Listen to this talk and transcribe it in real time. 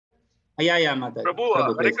या माता प्रभु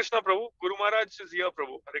हरे कृष्णा प्रभु, Guru Maharaj is here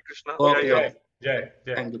प्रभु, हरे कृष्णा। जय जय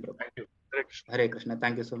thank you Prabhu, Hare Krishna, Hare Krishna,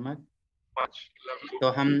 thank you so much. Love you. तो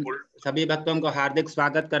हम सभी भक्तों को हार्दिक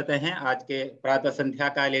स्वागत करते हैं आज के प्रातः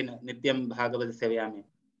संध्याकालीन नित्यम भागवत सेवा में।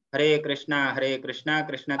 हरे कृष्णा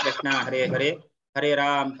कृष्ण कृष्ण हरे हरे, हरे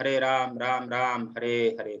राम राम राम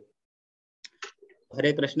हरे हरे।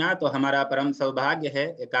 हरे कृष्णा। तो हमारा परम सौभाग्य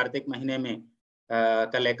है कार्तिक महीने में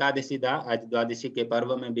कल एकादशी था, आज द्वादशी के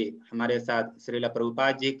पर्व में भी हमारे साथ श्रील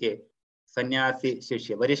प्रभुपाद जी के सन्यासी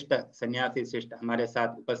शिष्य, वरिष्ठ सन्यासी शिष्य हमारे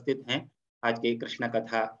साथ उपस्थित हैं आज की कृष्ण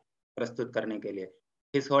कथा प्रस्तुत करने के लिए।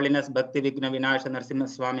 हिज होलीनेस भक्ति विघ्न विनाश नरसिम्हा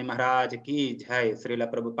स्वामी महाराज की जय, श्रील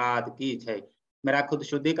प्रभुपाद की जय। मेरा खुद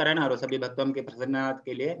शुद्धिकरण और सभी भक्तों के प्रसन्नता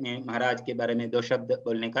के लिए मैं महाराज के बारे में 2 शब्द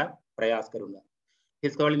बोलने का प्रयास करूंगा।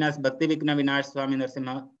 हिज होलीनेस भक्ति विघ्न विनाश स्वामी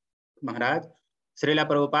नरसिम्हा महाराज श्रील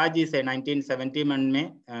प्रभुपाद जी से 1971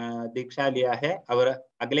 में दीक्षा लिया है और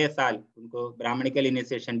अगले साल उनको ब्राह्मणिकल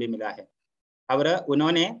इनिशिएशन भी मिला है। और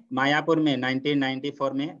उन्होंने मायापुर में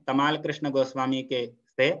 1994 में तमाल कृष्ण गोस्वामी के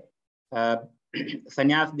से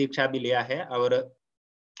संन्यास दीक्षा भी लिया है। और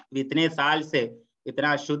इतने साल से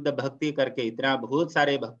इतना शुद्ध भक्ति करके इतना बहुत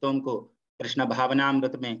सारे भक्तों को कृष्ण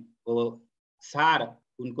भावनामृत में वो सार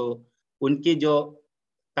उनको उनकी जो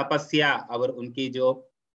तपस्या और उनकी जो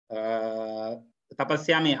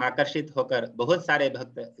तपस्या में आकर्षित होकर बहुत सारे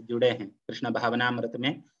भक्त जुड़े हैं कृष्ण भावनामृत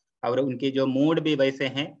में। और उनकी जो मूड भी वैसे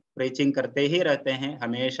हैं, प्रीचिंग करते ही रहते हैं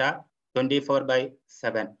हमेशा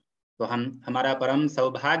 24/7। तो हमारा परम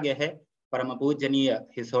सौभाग्य है परम पूजनीय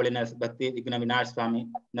हिज होलीनेस भक्ति विघ्न विनाश स्वामी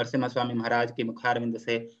नरसिम्हा स्वामी महाराज की मुखारविंद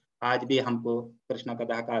से आज भी हमको कृष्ण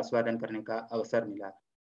कथा का आस्वादन करने का अवसर मिला।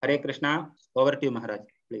 हरे Krishna. Over to Maharaj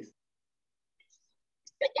please.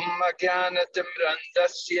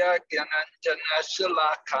 ज्ञानतिमिरन्धस्य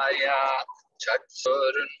ज्ञानाञ्जनशलाकाया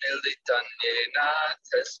चक्षुरुन्मीलितं येन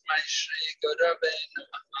तस्मै श्रीगुरवे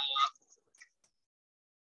नमः।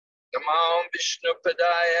 नमो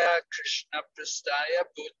विष्णुपदाय कृष्णपृष्ठाय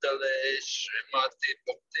भूतले श्रीमति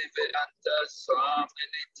भक्तिवेदान्त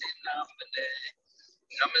स्वामिनिति नामने।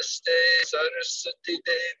 नमस्ते सरस्वती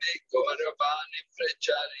देवी गौरवाणी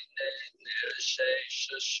प्रचारिणे निर्शेष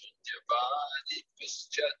शून्यवादी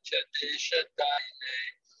पुष्टदेशदायिने।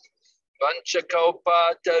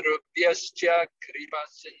 वंशकौपातरुभ्यश्च कृपा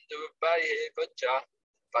सिन्धुभ्येव च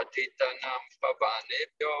पतितानां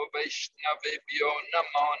पावनेभ्यो वैष्णवेभ्यो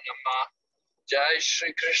नमो नमः। जय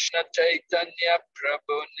श्री कृष्ण चैतन्य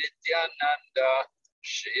प्रभु नित्यानंद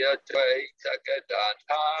श्री अद्वैत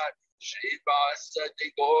गदाधर श्रीवासदि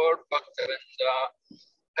गौर भक्तवृंद।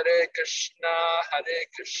 हरे कृष्णा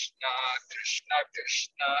कृष्ण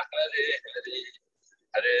कृष्ण हरे हरे,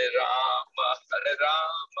 हरे Ram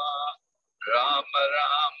Ram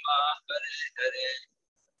Ram Hare Hare.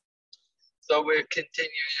 So we're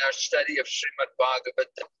continuing our study of Srimad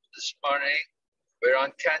Bhagavatam this morning. We're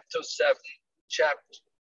on Canto 10,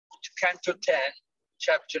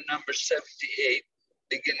 chapter number 78,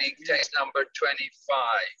 beginning text number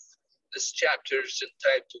 25. This chapter is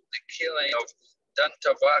entitled The Killing of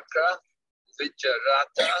Dantavakra,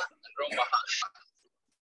 Vijayarata, and Romahasha.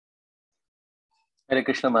 Hare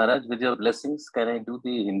Krishna Maharaj, with your blessings, can I do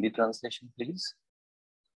the Hindi translation, please?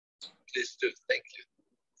 Please do, thank you.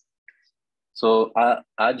 So,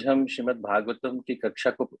 आज हम श्रीमद् भागवतम की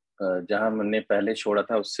कक्षा को जहां हमने पहले छोड़ा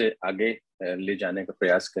था उससे आगे ले जाने का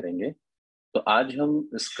प्रयास करेंगे। तो आज हम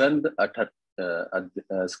स्कंद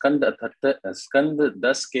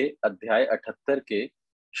 10 के अध्याय 78 के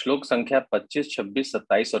श्लोक संख्या 25, 26,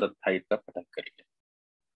 27 और 28 का पठन करेंगे।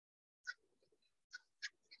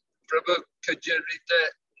 Prabhu, could you read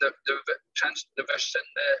the verse and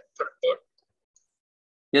the purport?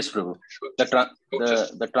 Yes, Prabhu.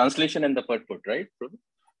 The translation and the purport, right, Prabhu?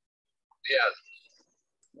 Yeah.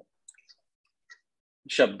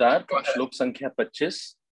 शब्दार्थ श्लोक संख्या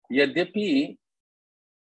 25। यद्यपि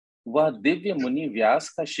वह दिव्य मुनि व्यास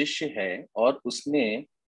का शिष्य है और उसने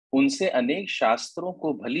उनसे अनेक शास्त्रों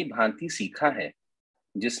को भली भांति सीखा है,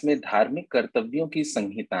 जिसमें धार्मिक कर्तव्यों की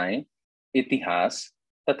संहिताएं, इतिहास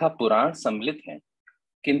तथा पुराण सम्मिलित हैं,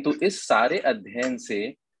 किंतु इस सारे अध्ययन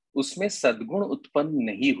से उसमें सद्गुण उत्पन्न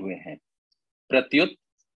नहीं हुए हैं। प्रत्युत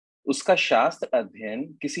उसका शास्त्र अध्ययन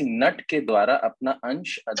किसी नट के द्वारा अपना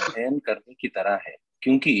अंश अध्ययन करने की तरह है,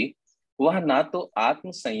 क्योंकि वह ना तो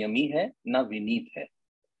आत्म संयमी है न विनीत है।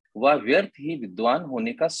 वह व्यर्थ ही विद्वान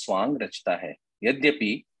होने का स्वांग रचता है,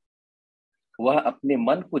 यद्यपि वह अपने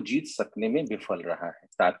मन को जीत सकने में विफल रहा है।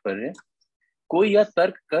 तात्पर्य: कोई यह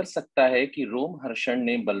तर्क कर सकता है कि रोमहर्षण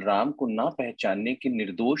ने बलराम को ना पहचानने की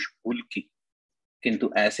निर्दोष भूल की,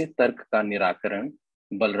 किंतु ऐसे तर्क का निराकरण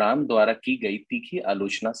बलराम द्वारा की गई तीखी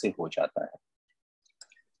आलोचना से हो जाता है।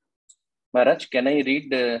 Maharaj, can I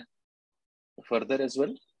read further as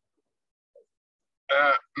well?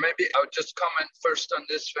 Maybe I'll just comment first on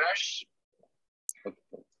this verse.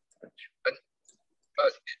 Okay. And,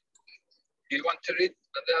 you want to read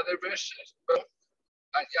the other verses? Well,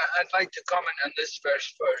 I'd like to comment on this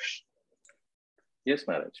verse first. Yes,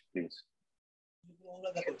 Maharaj, please.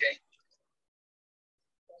 Okay.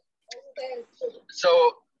 So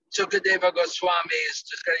Sukadeva Goswami is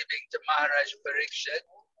describing to Maharaj Parikshit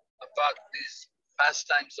about these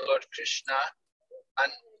pastimes of Lord Krishna,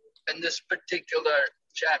 and in this particular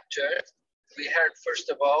chapter, we heard first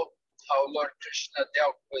of all how Lord Krishna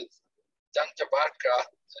dealt with Dantavakra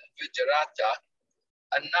and Vijayarata,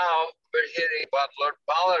 and now we're hearing about Lord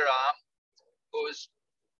Balaram, who is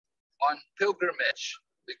on pilgrimage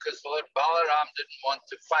because Lord Balaram didn't want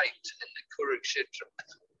to fight in the Kurukshetra.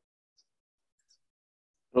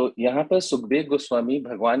 तो यहाँ पर सुखदेव गोस्वामी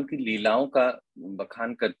भगवान की लीलाओं का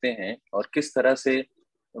बखान करते हैं और किस तरह से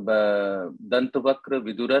दंतवक्र,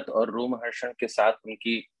 विदुरथ और रोमहर्षण के साथ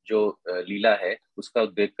उनकी जो लीला है उसका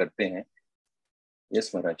उल्लेख करते हैं.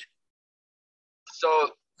 Yes Maharaj. So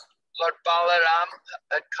Lord Balaram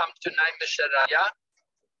had come to Naimisharaya,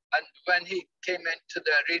 and when he came into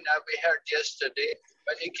the arena, we heard yesterday,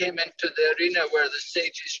 when he came into the arena where the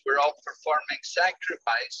sages were all performing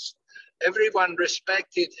sacrifice, everyone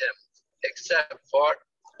respected him except for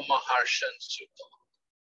Maharshan Sutta.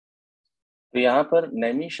 तो यहाँ पर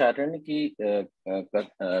नैमिषारण्य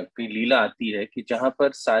की लीला आती है कि जहाँ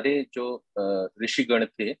पर सारे जो ऋषिगण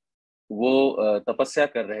थे वो तपस्या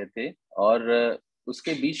कर रहे थे और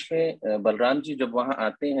उसके बीच में बलराम जी जब वहां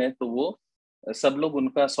आते हैं तो वो सब लोग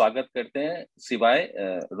उनका स्वागत करते हैं सिवाय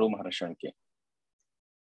रोमहर्षण के.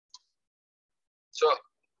 So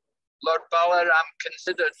Lord Balaram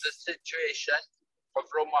considered the situation of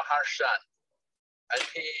Romaharshan, and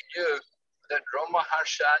he knew that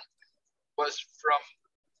Romaharshan was from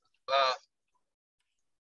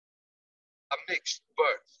a mixed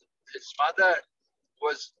birth. His mother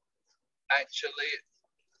was actually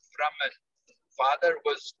Brahmin, father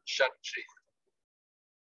was Kshatriya.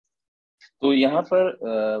 तो यहाँ पर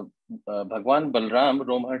भगवान बलराम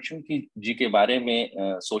रोमहर्षण जी के बारे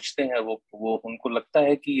में सोचते हैं. वो उनको लगता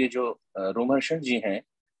है कि ये जो रोमहर्षण जी हैं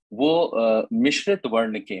वो मिश्रित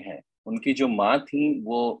वर्ण के हैं. उनकी जो माँ थी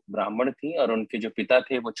वो ब्राह्मण थी और उनके जो पिता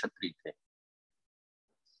थे वो क्षत्रिय थे.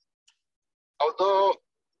 Although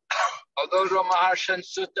Romaharshan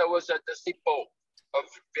Sutta was a disciple of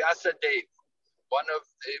Vyasadeva,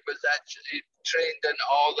 he was actually trained in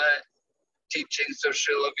all the teachings of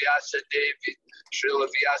Srila Vyasadeva. Srila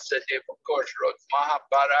Vyasadeva, of course, wrote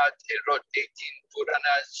Mahabharata, he wrote 18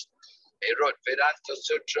 Puranas, he wrote Vedanta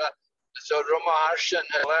Sutra. So Romaharshan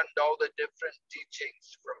had learned all the different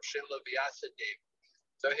teachings from Srila Vyasadeva.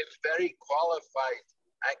 So he was very qualified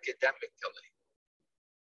academically.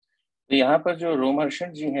 यहाँ पर जो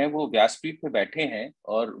रोमहर्षण जी हैं वो व्यासपीठ पे बैठे हैं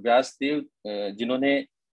और व्यासदेव जिन्होंने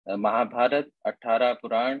महाभारत, 18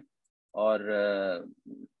 पुराण और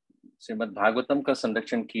श्रीमद् भागवतम का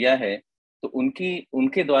संरक्षण किया है तो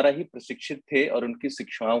उनके द्वारा ही प्रशिक्षित थे और उनकी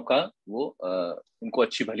शिक्षाओं का वो उनको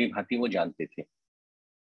अच्छी भली भांति वो जानते थे.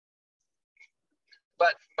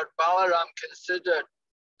 But Balaram considered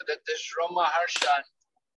that this Romaharshan,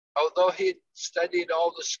 although he studied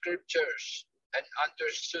all the scriptures and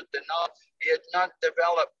understood the knowledge, he had not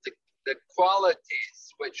developed the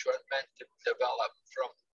qualities which were meant to develop from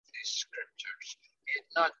these scriptures. He had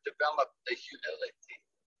not developed the humility.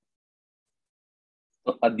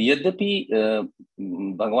 तो यद्यपि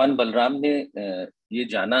भगवान बलराम ने ये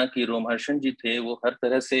जाना कि रोमहर्षण जी थे वो हर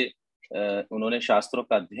तरह से उन्होंने शास्त्रों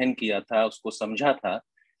का अध्ययन किया था, उसको समझा था,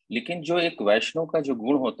 लेकिन जो एक वैष्णव का जो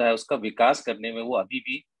गुण होता है उसका विकास करने में वो अभी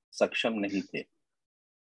भी सक्षम नहीं थे.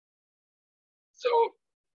 So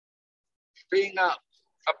being a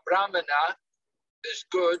brahmana is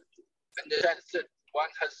good in the sense that one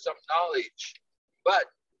has some knowledge, but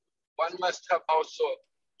one must have also,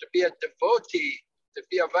 to be a devotee, to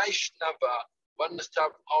be a Vaishnava, one must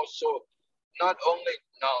have also not only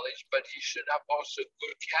knowledge, but he should have also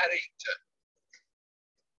good character.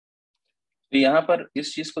 तो यहाँ पर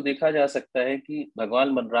इस चीज को देखा जा सकता है कि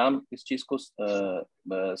भगवान बलराम इस चीज को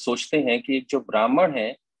सोचते हैं कि एक जो ब्राह्मण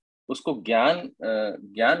है उसको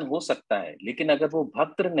ज्ञान हो सकता है, लेकिन अगर वो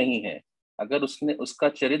भक्त नहीं है, अगर उसका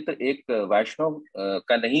चरित्र एक वैष्णव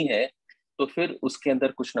का नहीं है तो फिर उसके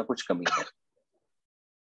अंदर कुछ ना कुछ कमी है.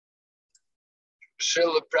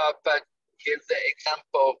 Srila Prabhupada gave the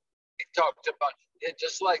example, he talked about it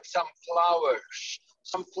just like some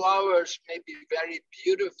flowers may be very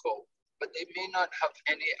beautiful, but they may not have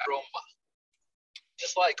any aroma.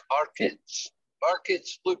 Just like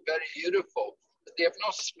orchids look very beautiful, but they have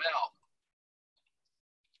no smell.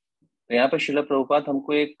 तो यहाँ पे श्रील प्रभुपाद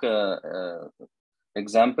हमको एक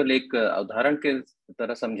example, एक उदाहरण के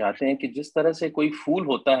तरह समझाते हैं कि जिस तरह से कोई फूल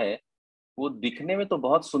होता है वो दिखने में तो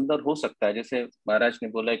बहुत सुंदर हो सकता है, जैसे महाराज ने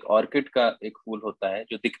बोला एक ऑर्किड का एक फूल होता है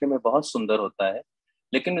जो दिखने में बहुत सुंदर होता है,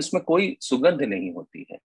 लेकिन इसमें कोई सुगंध नहीं होती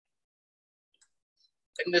है।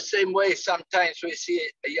 In the same way, sometimes we see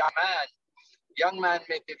a young man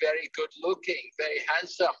may be very good looking, very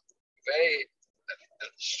handsome, very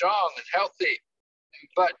strong and healthy,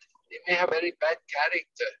 but he may have very bad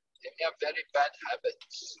character, he may have very bad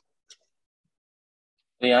habits.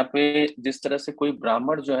 तो यहाँ पे जिस तरह से कोई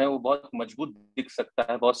ब्राह्मण जो है वो बहुत मजबूत दिख सकता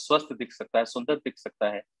है, बहुत स्वस्थ दिख सकता है, सुंदर दिख सकता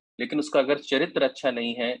है, लेकिन उसका अगर चरित्र अच्छा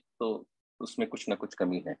नहीं है तो उसमें कुछ ना कुछ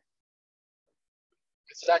कमी है।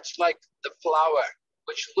 That's like the flower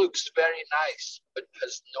which looks very nice but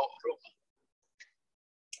has no aroma.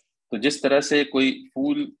 तो जिस तरह से कोई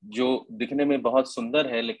फूल जो दिखने में बहुत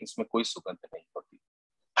सुंदर है लेकिन उसमें कोई सुगंध नहीं होती।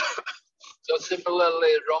 So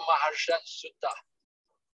similarly, Ramaharshan Sutta,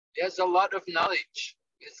 he has a lot of knowledge.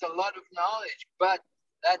 He has a lot of knowledge, but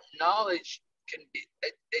that knowledge can be,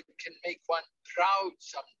 it can make one proud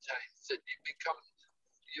sometimes. That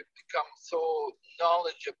you become so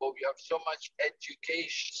knowledgeable, you have so much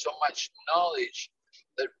education, so much knowledge,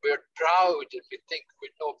 that we're proud and we think we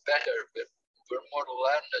know better. We're more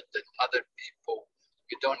learned than other people.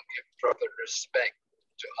 We don't give proper respect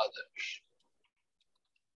to others.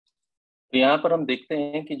 यहाँ पर हम देखते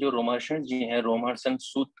हैं कि जो रोमहर्षण जी हैं, रोमहर्षण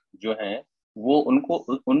सूत जो हैं, वो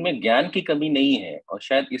उनमें ज्ञान की कमी नहीं है और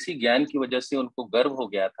शायद इसी ज्ञान की वजह से उनको गर्व हो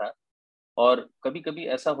गया था। और कभी-कभी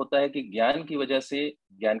ऐसा होता है कि ज्ञान की वजह से,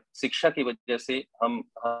 ज्ञान शिक्षा की वजह से हम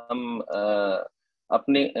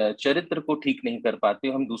अपने चरित्र को ठीक नहीं कर पाते,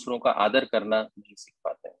 हम दूसरों का आदर करना नहीं सीख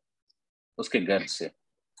पाते हैं उसके गर्व से।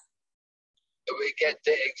 We get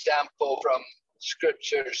the example from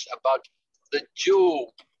scriptures about the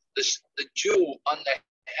jewel, the jewel on the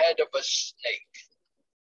head of a snake.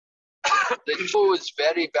 The jewel is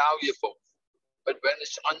very valuable, but when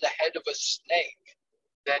it's on the head of a snake,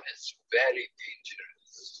 then it's very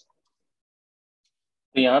dangerous.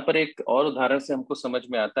 तो यहाँ पर एक और उदाहरण से हमको समझ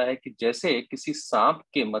में आता है कि जैसे किसी सांप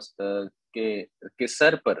के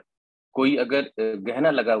सर पर कोई अगर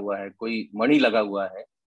गहना लगा हुआ है, कोई मणि लगा हुआ है,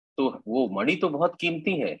 तो वो मणि तो बहुत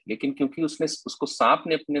कीमती है, लेकिन क्योंकि उसको सांप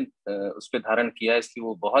ने अपने उस पे धारण किया, इसलिए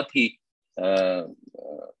वो बहुत ही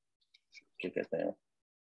क्या कहते हैं,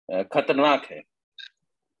 खतरनाक है।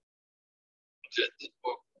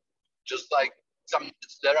 Just like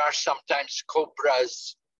there are sometimes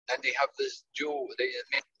cobras and they have this jewel. They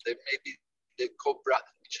may be the cobra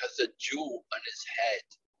which has a jewel on his head.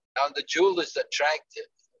 Now the jewel is attractive,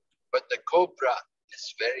 but the cobra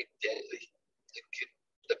is very deadly.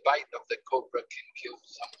 The bite of the cobra can kill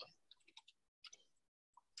someone.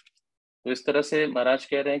 तो इस तरह से महाराज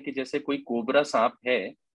कह रहे हैं कि जैसे कोई कोबरा सांप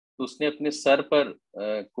है, तो उसने अपने सर पर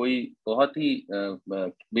कोई बहुत ही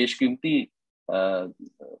बेशकीमती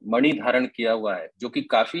मणि धारण किया हुआ है, जो कि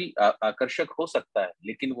काफी आकर्षक हो सकता है,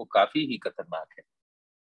 लेकिन वो काफी ही खतरनाक है।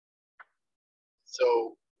 So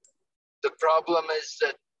the problem is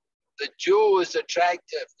that the jewel is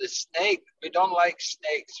attractive. The snake, we don't like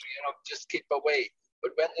snakes, just keep away.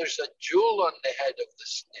 But when there's a jewel on the head of the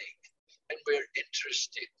snake and we're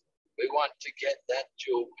interested, we want to get that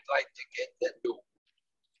jewel, we'd like to get that jewel.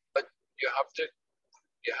 But you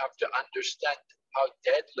have to understand how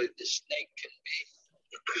deadly the snake can be.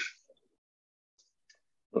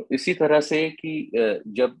 तो इसी तरह से कि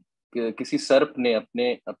जब किसी सर्प ने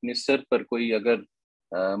अपने सिर पर कोई अगर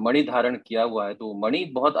मणि धारण किया हुआ है, तो मणि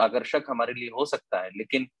बहुत आकर्षक हमारे लिए हो सकता है,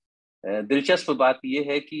 लेकिन दिलचस्प बात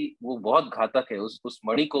यह है कि वो बहुत घातक है। उस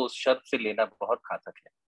मणि को उस सर्प से लेना बहुत घातक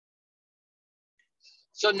है।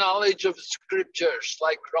 So knowledge of scriptures,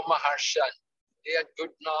 like Ramaharshan, he had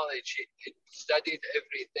good knowledge. He studied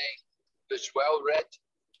everything. He was well read,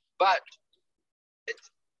 but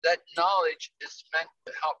that knowledge is meant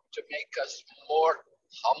to help to make us more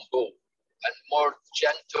humble and more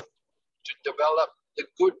gentle, to develop the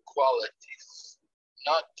good qualities,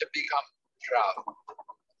 not to become proud.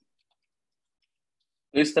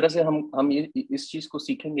 तो इस तरह से हम इस चीज को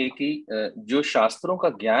सीखेंगे कि जो शास्त्रों का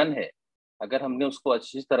ज्ञान है, अगर हमने उसको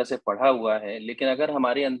अच्छी तरह से पढ़ा हुआ है, लेकिन अगर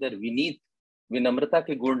हमारे अंदर विनम्रता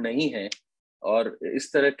के गुण नहीं है और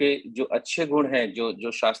इस तरह के जो अच्छे गुण हैं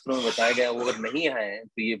जो शास्त्रों में बताया गया वो अगर नहीं है,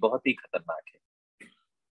 तो ये बहुत ही खतरनाक है।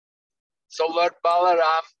 So Lord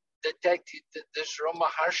Balaram detected that this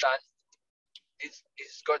Ramaharshan,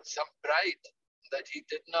 he's got some pride that he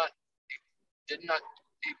did not even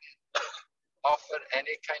offer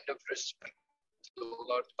any kind of respect to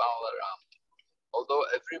Lord Balaram, although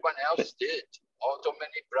everyone else did. so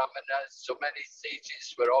many brahmanas, so many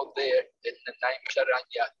sages were all there in the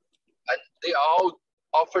Naimsharanya, and they all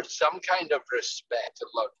offered some kind of respect to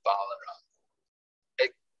Lord Balaram.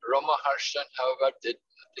 Ramaharshan, however, did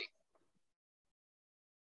nothing.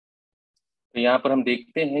 तो यहाँ पर हम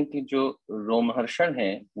देखते हैं कि जो रोमहर्षण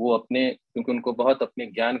हैं वो अपने, क्योंकि उनको बहुत अपने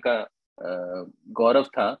ज्ञान का गौरव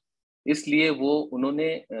था, इसलिए वो उन्होंने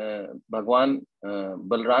भगवान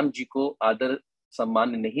बलराम जी को आदर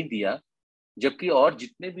सम्मान नहीं दिया, जबकि और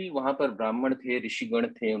जितने भी वहां पर ब्राह्मण थे, ऋषिगण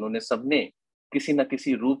थे, उन्होंने सबने किसी न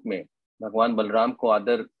किसी रूप में भगवान बलराम को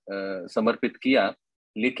आदर समर्पित किया,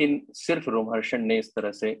 लेकिन सिर्फ रोमहर्षण ने इस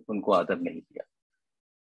तरह से उनको आदर नहीं दिया।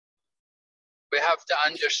 We have to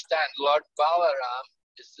understand Lord Balaram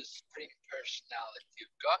is the Supreme Personality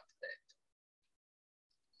of Godhead.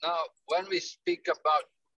 Now, when we speak about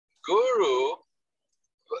Guru,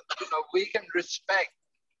 we can respect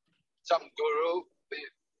some Guru.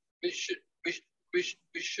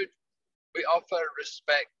 We offer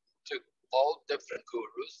respect to all different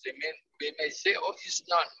gurus. We may say, "Oh, he's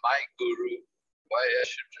not my guru. Why I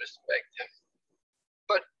should respect him?"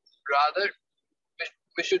 But rather,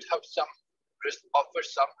 we should have offer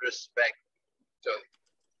some respect to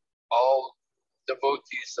all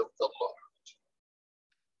devotees of the Lord.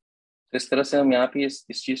 इस तरह से हम यहाँ पे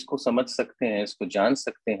इस चीज को समझ सकते हैं, इसको जान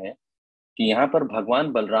सकते हैं कि यहाँ पर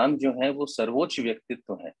भगवान बलराम जो है वो सर्वोच्च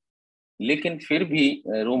व्यक्तित्व है, लेकिन फिर भी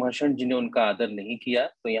रोमहर्षण जी ने उनका आदर नहीं किया।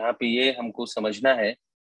 तो यहाँ पे ये हमको समझना है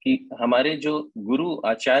कि हमारे जो गुरु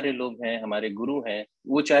आचार्य लोग हैं, हमारे गुरु हैं,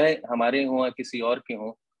 वो चाहे हमारे हों या किसी और के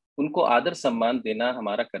हों, उनको आदर सम्मान देना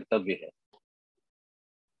हमारा कर्तव्य है।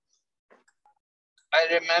 I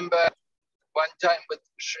remember one time with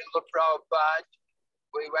Srila Prabhupada,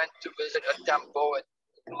 we went to visit a temple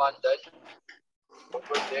in London,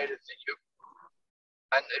 over there in the UK,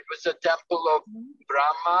 and it was a temple of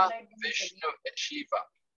Brahma, Vishnu, and Shiva.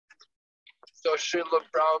 So Srila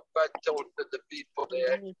Prabhupada told to the people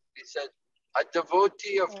there, he said, a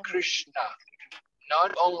devotee of Krishna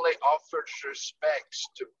not only offers respects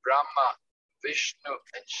to Brahma, Vishnu,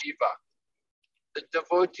 and Shiva, the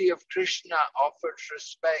devotee of Krishna offers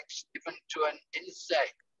respects even to an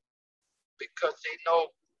insect, because they know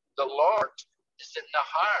the Lord is in the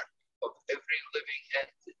heart of every living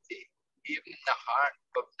entity, even the heart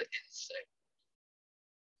of the insect.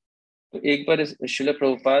 तो एक बार श्रील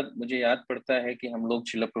प्रभुपाद, मुझे याद पड़ता है कि हम लोग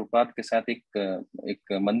श्रील प्रभुपाद के साथ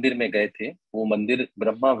एक मंदिर में गए थे। वो मंदिर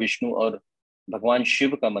ब्रह्मा, विष्णु और भगवान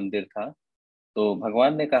शिव का मंदिर था। तो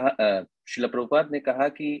भगवान ने कहा, श्रील प्रभुपाद ने कहा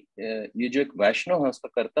कि ये जो एक वैष्णव है उसका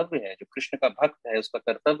कर्तव्य है, जो कृष्ण का भक्त है उसका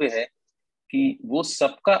कर्तव्य है कि वो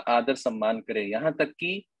सबका आदर सम्मान करे, यहाँ तक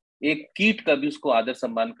कि एक कीट का भी उसको आदर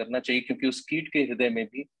सम्मान करना चाहिए, क्योंकि उस कीट के हृदय में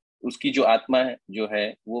भी उसकी जो आत्मा है जो है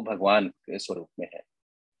वो भगवान के स्वरूप में है।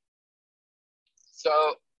 So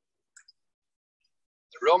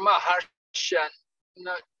Ramaharshan did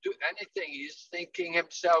not do anything. He's thinking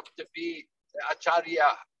himself to be the Acharya.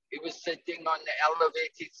 He was sitting on the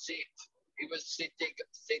elevated seat. He was sitting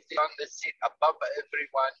on the seat above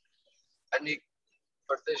everyone, and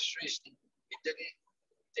for this reason, he didn't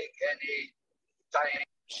take any time.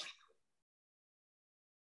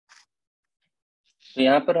 तो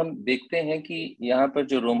यहाँ पर हम देखते हैं कि यहाँ पर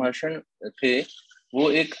जो रोमहर्षण थे वो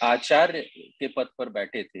एक आचार्य के पद पर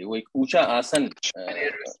बैठे थे, वो एक ऊंचा आसन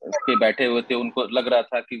पे बैठे हुए थे, उनको लग रहा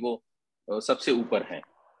था कि वो सबसे ऊपर हैं।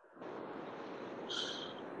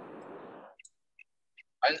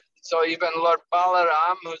 And so even Lord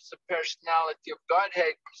Balaram, who's the personality of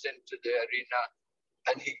Godhead, comes into the arena,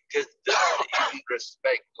 and he doesn't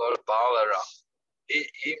respect Lord Balaram.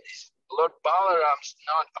 Lord Balaram's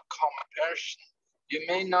not a common person. You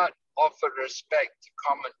may not offer respect to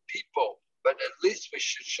common people, but at least we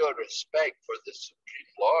should show respect for the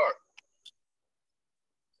Supreme Lord.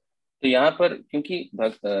 तो यहाँ पर क्योंकि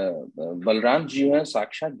बलराम जी हैं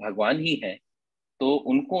साक्षात भगवान ही हैं, तो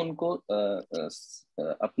उनको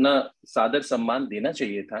अपना सादर सम्मान देना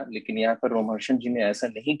चाहिए था, लेकिन यहाँ पर रोमहर्षण जी ने ऐसा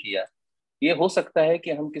नहीं किया। ये हो सकता है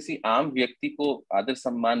कि हम किसी आम व्यक्ति को आदर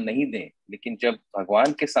सम्मान नहीं दें, लेकिन जब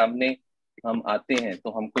भगवान के सामने हम आते हैं तो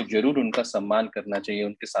हमको जरूर उनका सम्मान करना चाहिए,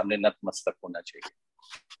 उनके सामने नतमस्तक होना चाहिए।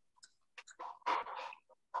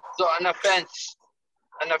 So an offense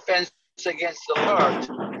against the Lord,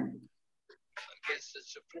 against the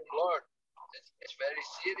Supreme Lord, is very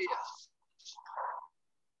serious.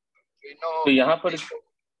 We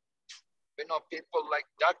know people like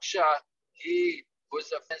Daksha. He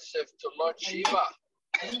was offensive to Lord Shiva.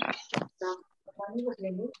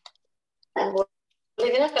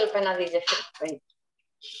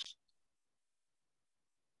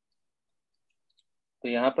 तो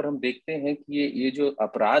यहाँ पर हम देखते हैं कि ये जो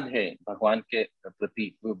अपराध है भगवान के प्रति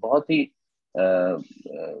वो बहुत ही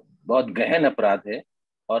बहुत गहन अपराध है।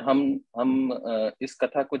 और हम इस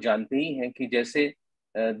कथा को जानते ही हैं कि जैसे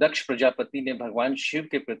दक्ष प्रजापति ने भगवान शिव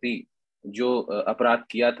के प्रति जो अपराध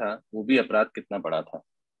किया था वो भी अपराध कितना बड़ा था।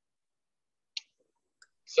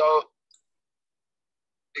 So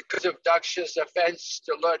because of Daksha's offense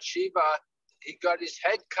to Lord Shiva, he got his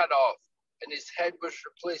head cut off and his head was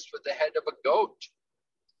replaced with the head of a goat.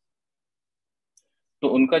 तो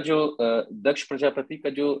उनका जो दक्ष प्रजापति का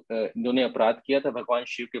जो इन्होंने अपराध किया था भगवान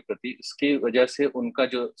शिव के प्रति, इसकी वजह से उनका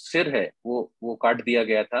जो सिर है वो काट दिया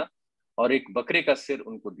गया था और एक बकरे का सिर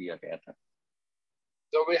उनको दिया गया था।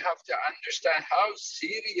 So we have to understand how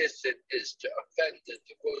serious it is to offend the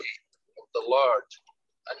devotee of the Lord,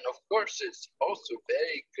 and of course it's also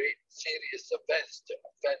very great serious offense to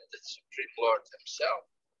offend the Supreme Lord himself.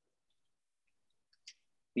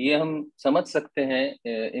 ये हम समझ सकते हैं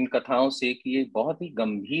इन कथाओं से कि ये बहुत ही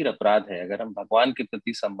गंभीर अपराध है। अगर हम भगवान के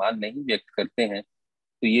प्रति सम्मान नहीं व्यक्त करते हैं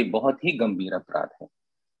तो ये बहुत ही गंभीर अपराध है।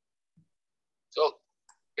 So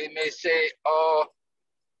we may say, oh,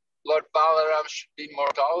 Lord Balaram should be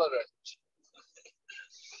more tolerant.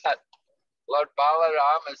 But Lord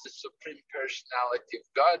Balaram is the Supreme Personality of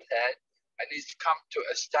Godhead, and he's come to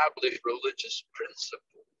establish religious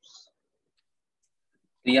principles.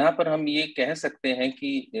 यहाँ पर हम ये कह सकते हैं कि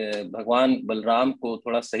भगवान बलराम को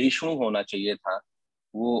थोड़ा सहिष्णु होना चाहिए था,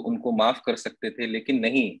 वो उनको माफ कर सकते थे, लेकिन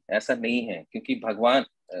नहीं, ऐसा नहीं है,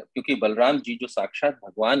 क्योंकि बलराम जी जो साक्षात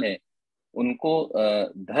भगवान है, उनको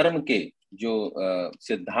धर्म के जो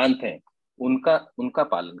सिद्धांत हैं उनका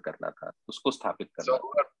पालन करना था, उसको स्थापित करना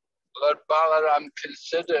था। Lord Balaram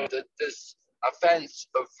considered that this offense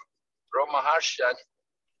of Brahmaharshan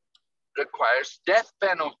requires death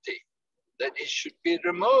penalty, that he should be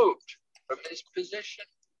removed from his position.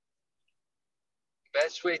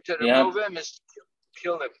 Best way to remove him is to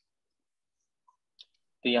kill him.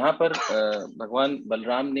 तो यहाँ पर भगवान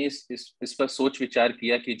बलराम ने इस पर सोच विचार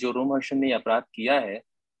किया कि जो रोमहर्षण ने अपराध किया है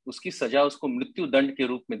उसकी सजा उसको मृत्यु दंड के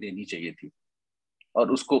रूप में देनी चाहिए थी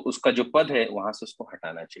और उसका जो पद है वहां से उसको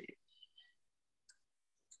हटाना चाहिए।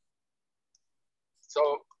 So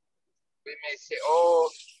we may say, oh,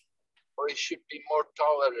 he should be more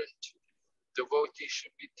tolerant. Devotees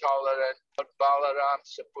should be tolerant. Lord Balaram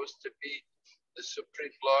is supposed to be the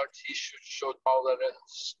Supreme Lord. He should show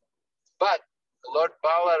tolerance. But Lord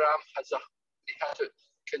Balaram has to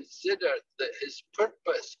consider his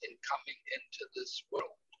purpose in coming into this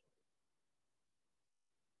world.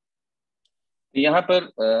 यहाँ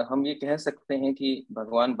पर हम ये कह सकते हैं कि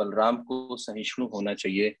भगवान बलराम को सहिष्णु होना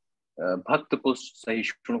चाहिए, भक्त को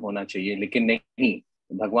सहिष्णु होना चाहिए, लेकिन नहीं,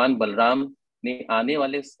 भगवान बलराम ने आने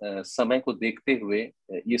वाले समय को देखते हुए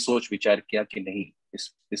ये सोच विचार किया कि नहीं,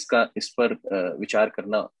 इस पर विचार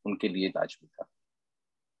करना उनके लिए लाजमी था।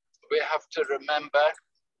 We have to remember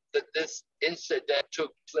that this incident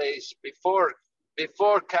took place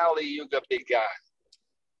before Kali Yuga began.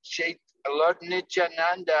 Lord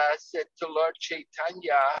Nityananda said to Lord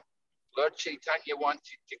Chaitanya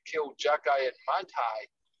wanted to kill Jagai and Madhai,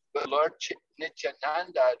 but Lord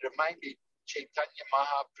Nityananda reminded Chaitanya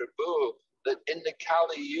Mahaprabhu that in the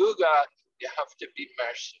Kali Yuga you have to be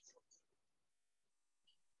merciful.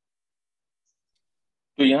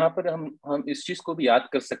 तो यहाँ पर हम इस चीज को भी याद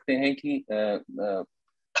कर सकते हैं कि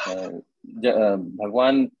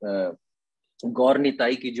भगवान गौर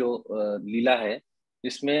निताई की जो लीला है,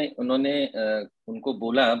 इसमें उन्होंने उनको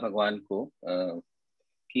बोला भगवान को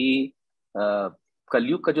कि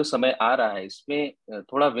कलयुग का जो समय आ रहा है इसमें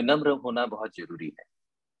थोड़ा विनम्र होना बहुत जरूरी है।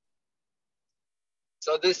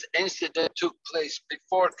 So this incident took place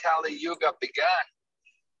before Kali Yuga began.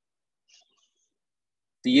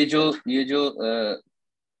 तो ये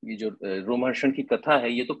जो रोमहर्षण की कथा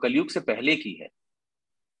है, ये तो कलयुग से पहले की है।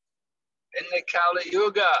 In the Kali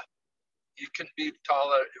Yuga, you can be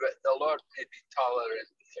tolerant. The Lord may be tolerant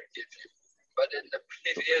and forgive you, but in the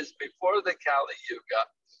previous, before the Kali Yuga,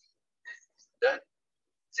 the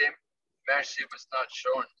same mercy was not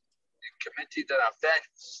shown. You committed an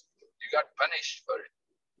offense, you got punished for it.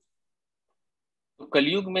 तो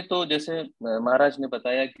कलयुग में तो जैसे महाराज ने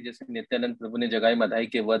बताया कि जैसे नित्यानंद प्रभु ने जगाई मधाई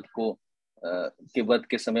के वध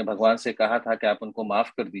के समय भगवान से कहा था कि आप उनको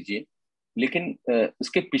माफ कर दीजिए, लेकिन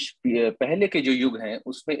उसके पहले के जो युग हैं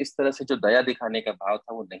उसमें इस तरह से जो दया दिखाने का भाव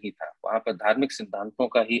था वो नहीं था। वहां पर धार्मिक सिद्धांतों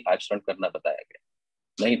का ही आचरण करना बताया गया,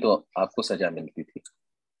 नहीं तो आपको सजा मिलती थी।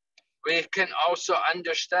 We can also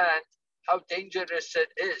understand how dangerous it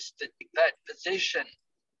is to take that position,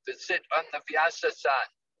 to sit on the Vyasasan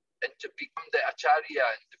and to become the Acharya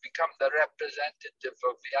and to become the representative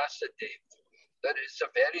of Vyasadeva. that is a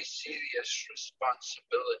very serious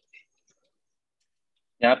responsibility.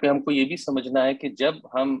 यहाँ पे हमको ये भी समझना है कि जब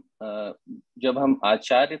हम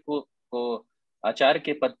आचार्य को आचार्य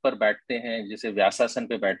के पद पर बैठते हैं, जैसे व्यासासन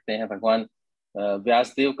पे बैठते हैं, भगवान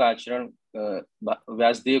व्यासदेव का आचरण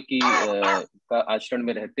व्यासदेव की का आचरण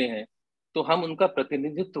में रहते हैं, तो हम उनका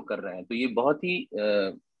प्रतिनिधित्व कर रहे हैं। तो ये बहुत ही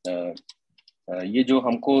ये जो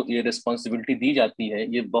हमको ये रिस्पॉन्सिबिलिटी दी जाती है,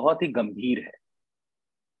 ये बहुत ही गंभीर है।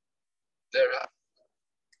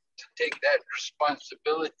 To take that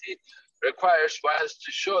responsibility requires one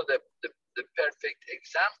to show the perfect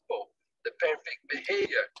example, the perfect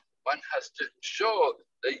behavior. One has to show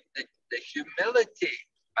the humility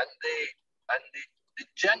and the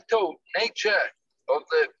gentle nature of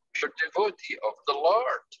the pure devotee of the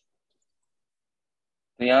Lord.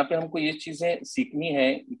 तो यहाँ पे हमको ये चीजें सीखनी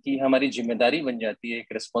है कि हमारी जिम्मेदारी बन जाती है,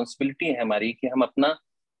 एक रिस्पॉन्सिबिलिटी है हमारी कि हम अपना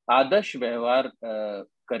आदर्श व्यवहार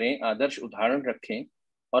करें, आदर्श उदाहरण रखें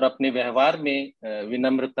और अपने व्यवहार में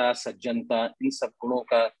विनम्रता, सज्जनता, इन सब गुणों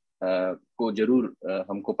का को जरूर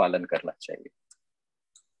हमको पालन करना चाहिए।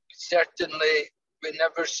 Certainly, we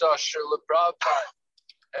never saw Srila Prabhupada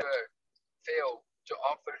ever fail to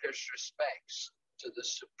offer his respects to the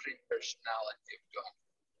Supreme Personality of God.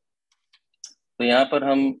 तो यहाँ पर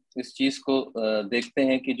हम इस चीज को देखते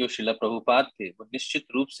हैं कि जो श्रील प्रभुपाद थे, वो निश्चित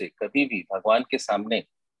रूप से कभी भी भगवान के सामने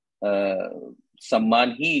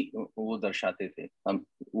सम्मान ही वो दर्शाते थे। हम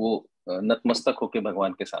वो नतमस्तक होके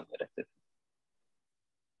भगवान के सामने रहते थे।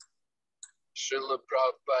 Srila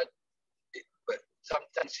Prabhupada, but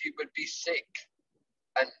sometimes he would be sick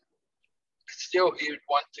and still he would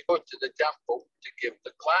want to go to the temple to give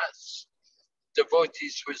the class.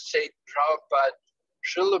 Devotees would say, Prabhupada,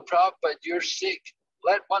 Srila Prabhupada, you're sick.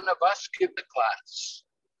 Let one of us give the class.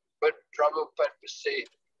 But Prabhupada would say,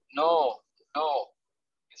 no.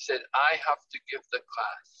 He said, I have to give the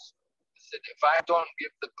class. He said, if I don't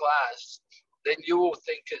give the class, then you will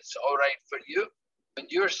think it's all right for you. When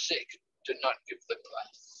you're sick, do not give the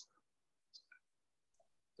class.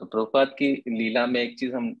 तो प्रभुपाद की लीला में एक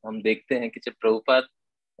चीज हम देखते हैं कि जब प्रभुपाद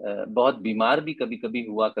बहुत बीमार भी कभी कभी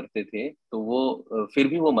हुआ करते थे, तो वो फिर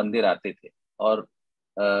भी वो मंदिर आते थे और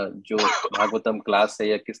जो भागवतम क्लास है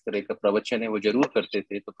या किस तरह का प्रवचन है वो जरूर करते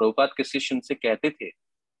थे। तो प्रभुपाद के शिष्य उनसे कहते थे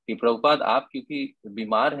कि प्रभुपाद, आप क्योंकि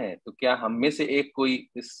बीमार हैं, तो क्या हम में से एक कोई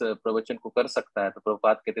इस प्रवचन को कर सकता है? तो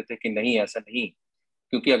प्रभुपाद कहते थे कि नहीं, ऐसा नहीं,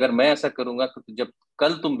 क्योंकि अगर मैं ऐसा करूंगा तो जब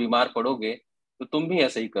कल तुम बीमार पड़ोगे तो तुम भी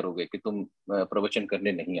ऐसा ही करोगे कि तुम प्रवचन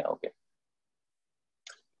करने नहीं आओगे।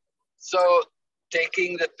 So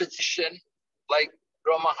taking the position like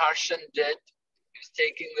Brahmaharshan did, he's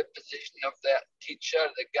taking the position of the teacher,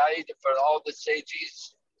 the guide for all the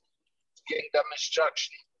sages, giving them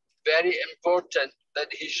instruction. Very important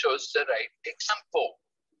that he shows the right example.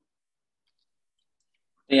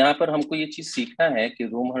 यहाँ पर हमको ये चीज सीखना है कि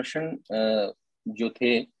रोमहर्षण जो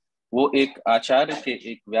थे, वो एक आचार्य के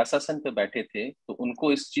एक व्यासासन पे बैठे थे, तो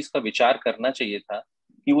उनको इस चीज का विचार करना चाहिए था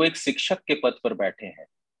कि वो एक शिक्षक के पद पर बैठे हैं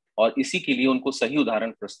और इसी के लिए उनको सही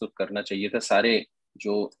उदाहरण प्रस्तुत करना चाहिए था। सारे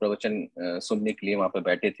जो प्रवचन सुनने के लिए वहां पे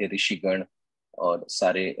बैठे थे, ऋषिगण और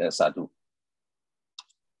सारे साधु।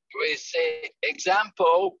 We say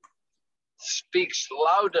example speaks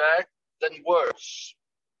louder than words.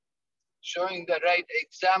 Showing the right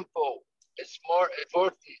example is more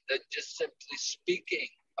important than just simply speaking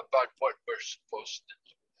about what we're supposed to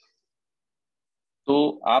do. तो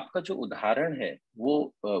आपका जो उदाहरण है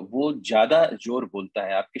वो ज्यादा जोर बोलता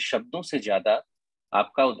है, आपके शब्दों से ज्यादा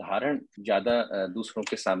आपका उदाहरण ज्यादा दूसरों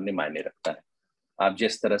के सामने मायने रखता है। आप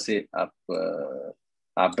जिस तरह से आप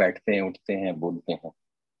बैठते हैं, उठते हैं, बोलते हैं।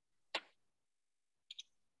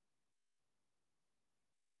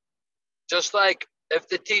 Just like if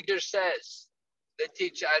the teacher says, the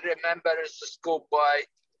teacher, I remember as a schoolboy,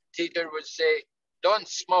 teacher would say, don't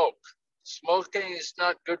smoke. Smoking is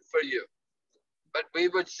not good for you. But we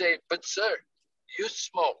would say, but sir, you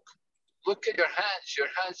smoke. Look at your hands. Your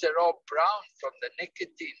hands are all brown from the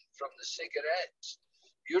nicotine, from the cigarettes.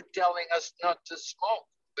 You're telling us not to smoke,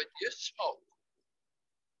 but you smoke.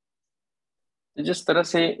 जिस तरह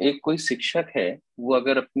से एक कोई शिक्षक है, वो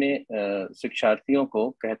अगर अपने शिक्षार्थियों को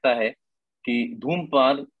कहता है कि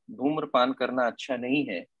धूम्रपान करना अच्छा नहीं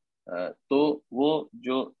है, तो वो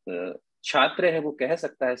जो छात्र है वो कह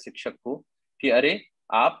सकता है शिक्षक को कि अरे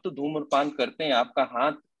आप तो धूम्रपान करते हैं, आपका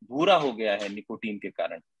हाथ भूरा हो गया है निकोटीन के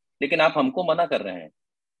कारण, लेकिन आप हमको मना कर रहे हैं।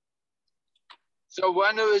 So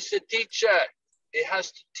one who is a teacher, he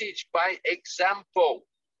has to teach by example.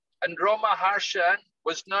 And Romaharshan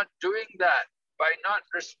was not doing that. By not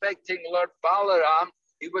respecting Lord Balaram,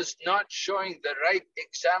 he was not showing the right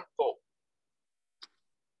example.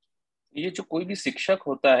 ये जो कोई भी शिक्षक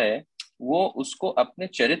होता है, वो उसको अपने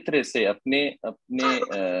चरित्र से अपने अपने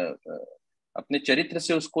अपने चरित्र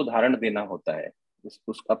से उसको उदाहरण देना होता है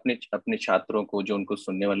अपने अपने छात्रों को, जो उनको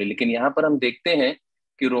सुनने वाले। लेकिन यहाँ पर हम देखते हैं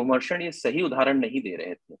कि रोमहर्षण ये सही उदाहरण नहीं दे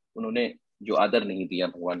रहे थे, उन्होंने जो आदर नहीं दिया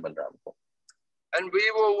भगवान बलराम को। And we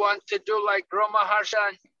will want to do like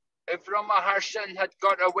Romaharshan. If Romaharshan had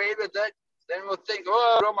got away with it, then we'll think,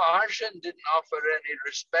 oh, Romaharshan didn't offer any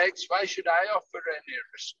respects. Why should I offer any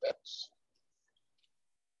respects?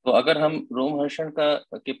 तो अगर हम रोमहर्षण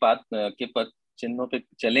के पद चिन्हों पे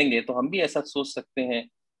चलेंगे तो हम भी ऐसा सोच सकते हैं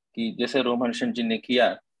कि जैसे रोमहर्षण जी ने किया,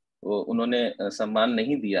 वो उन्होंने सम्मान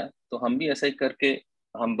नहीं दिया, तो हम भी ऐसा ही करके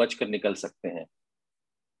हम बच कर निकल सकते हैं।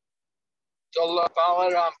 So Lord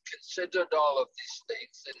Balaram considered all of these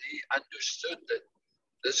things, and he understood that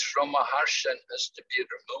this Romaharshan has to be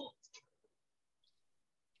removed.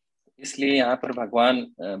 इसलिए यहाँ पर भगवान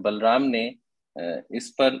बलराम ने इस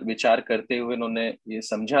पर विचार करते हुए उन्होंने ये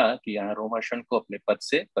समझा कि यहाँ रोमहर्षण को अपने पद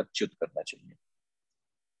से पदच्युत करना चाहिए।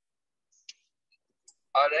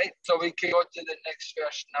 All right, so we can go to the next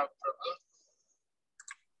verse now, Prabhu.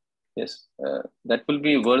 Yes, that will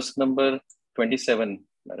be verse number 27,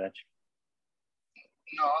 Maharaj.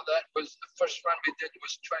 No, that was the first one we did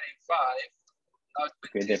was 25. Now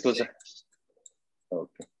 26. Okay, that was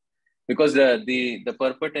okay. Because the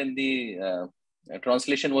purport and the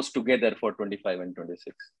translation was together for 25 and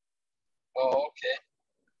 26. Oh, okay.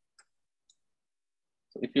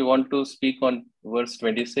 So if you want to speak on verse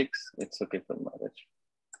 26, it's okay for Maharaj.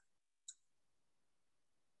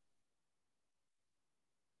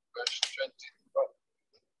 Verse 20.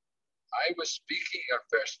 I was speaking of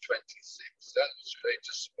verse 26. That was what I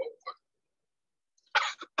just spoke on.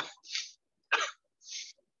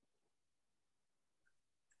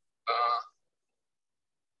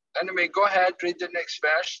 Anyway, go ahead, read the next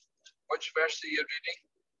verse. Which verse are you reading?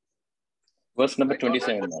 Verse number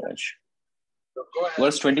 27, Maharaj. So go ahead.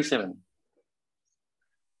 Verse 27.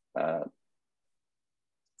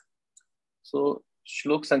 So,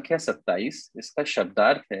 श्लोक संख्या 27, इसका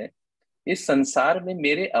शब्दार्थ है, इस संसार में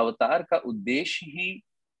मेरे अवतार का उद्देश्य ही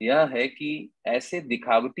यह है कि ऐसे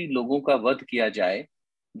दिखावटी लोगों का वध किया जाए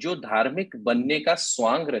जो धार्मिक बनने का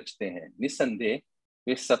स्वांग रचते हैं। निस्संदेह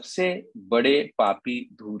वे सबसे बड़े पापी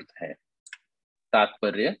धूर्त हैं।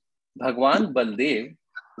 तात्पर्य, भगवान बलदेव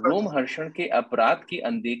रोमहर्षण के अपराध की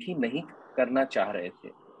अनदेखी नहीं करना चाह रहे थे।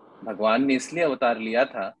 भगवान ने इसलिए अवतार लिया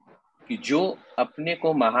था कि जो अपने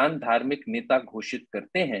को महान धार्मिक नेता घोषित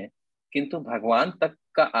करते हैं किंतु भगवान तक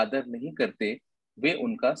का आदर नहीं करते, वे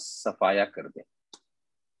उनका सफाया कर दें।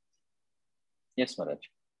 Yes, Maharaj.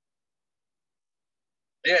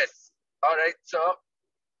 Yes. All right. So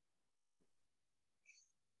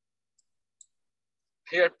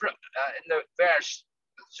here in the verse,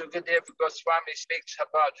 Sukadeva Goswami speaks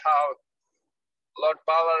about how Lord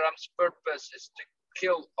Balaram's purpose is to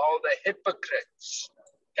kill all the hypocrites.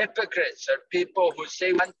 Hypocrites are people who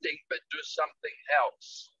say one thing but do something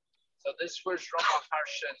else. So this was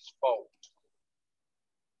Romaharshan's fault.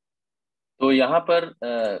 तो यहाँ पर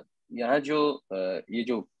यहाँ जो ये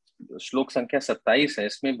जो श्लोक संख्या 27 है,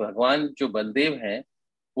 इसमें भगवान जो बलदेव हैं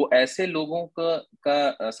वो ऐसे लोगों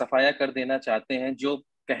का सफाया कर देना चाहते हैं जो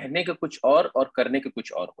कहने के कुछ और करने के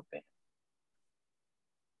कुछ और होते हैं।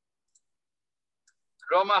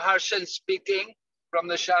 Romaharshan speaking from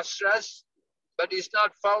the Shastras, but he's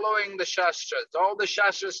not following the Shastras. All the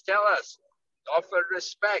Shastras tell us, offer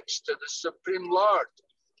respects to the Supreme Lord.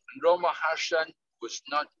 And Romaharshan was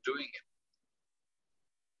not doing it.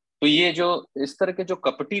 तो ये जो इस तरह के जो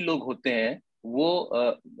कपटी लोग होते हैं वो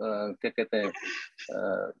क्या कहते हैं,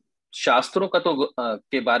 शास्त्रों का तो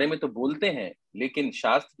के बारे में तो बोलते हैं, लेकिन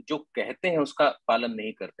शास्त्र जो कहते हैं उसका पालन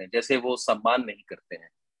नहीं करते हैं, जैसे वो सम्मान नहीं करते हैं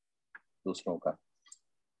दूसरों का।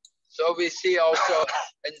 So we see also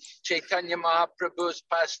in Chaitanya Mahaprabhu's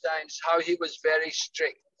pastimes how he was very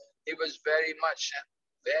strict. He was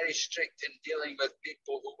very strict in dealing with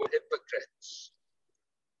people who were hypocrites.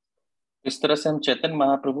 इस तरह से हम चैतन्य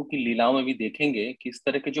महाप्रभु की लीलाओं में भी देखेंगे कि इस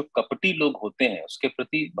तरह के जो कपटी लोग होते हैं उसके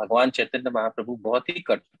प्रति भगवान चैतन्य महाप्रभु बहुत ही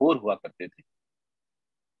कठोर हुआ करते थे।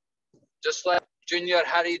 Just like Junior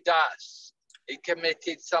Haridas, he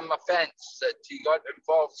committed some offense that he got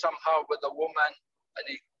involved somehow with a woman, and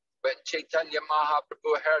when Chaitanya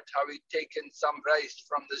Mahaprabhu heard how he'd taken some rice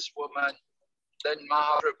from this woman, then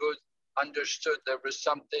Mahaprabhu understood there was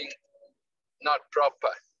something not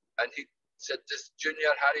proper, and he said, this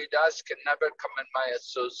Junior Haridas can never come in my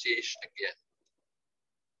association again.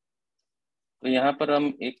 तो यहाँ पर हम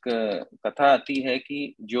एक कथा आती है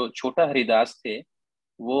कि जो छोटा हरिदास थे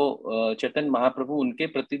वो चैतन्य महाप्रभु उनके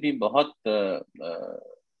प्रति भी बहुत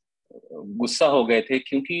गुस्सा हो गए थे,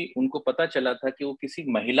 क्योंकि उनको पता चला था कि वो किसी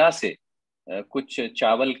महिला से कुछ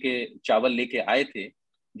चावल लेके आए थे,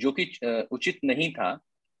 जो कि उचित नहीं था,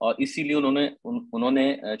 और इसीलिए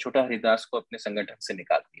उन्होंने छोटा हरिदास को अपने संगठन से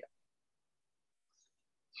निकाल दिया।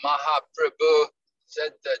 Mahaprabhu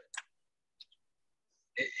said that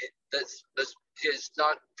this is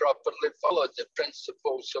not properly followed the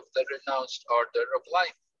principles of the renounced order of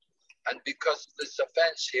life, and because of this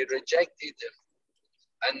offense he rejected him,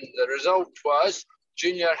 and the result was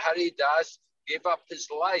Junior Haridas gave up his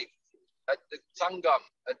life at the Sangam,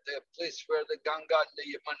 at the place where the Ganga and the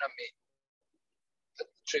Yamuna meet, at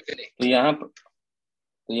Triveni.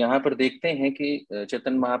 तो यहाँ पर देखते हैं कि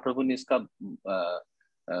चैतन्य महाप्रभु ने इसका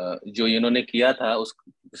जो इन्होंने किया था, उस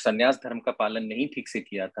संन्यास धर्म का पालन नहीं ठीक से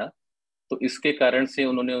किया था, तो इसके कारण से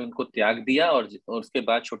उन्होंने उनको त्याग दिया, और उसके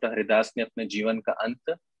बाद छोटा हरिदास ने अपने जीवन का अंत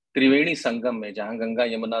त्रिवेणी संगम में, जहाँ गंगा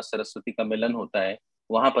यमुना सरस्वती का मिलन होता है,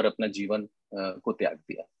 वहां पर अपना जीवन को त्याग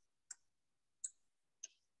दिया।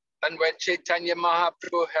 And when Chaitanya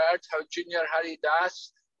Mahaprabhu heard how Junior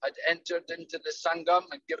Haridas had entered into the Sangam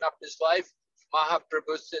and given up his life,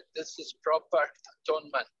 Mahaprabhu said this is proper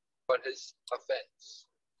atonement for his offense.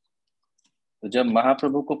 तो जब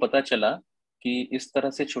महाप्रभु को पता चला कि इस तरह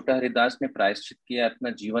से छोटा हरिदास ने प्रायश्चित किया अपना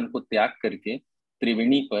जीवन को त्याग करके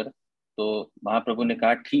त्रिवेणी पर, तो महाप्रभु ने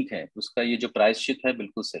कहा ठीक है, उसका ये जो प्रायश्चित है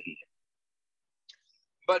बिल्कुल सही है।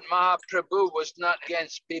 But Mahaprabhu was not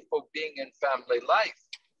against people being in family life,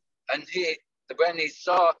 and when he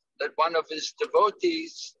saw that one of his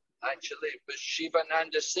devotees, actually it was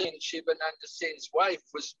Shivananda Sen's wife,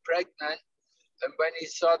 was pregnant, and when he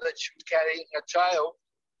saw that she was carrying a child,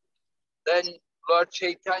 then Lord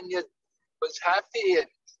Chaitanya was happy,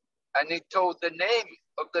 and he told the name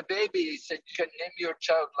of the baby. He said, you can name your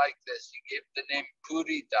child like this. He gave the name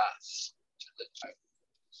Puri Das to the child.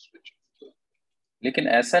 लेकिन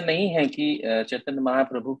ऐसा नहीं है कि चैतन्य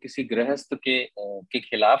महाप्रभु किसी गृहस्थ के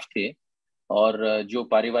खिलाफ थे, और जो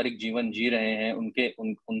पारिवारिक जीवन जी रहे हैं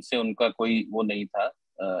उनसे उनका कोई वो नहीं था।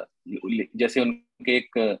 जैसे उनके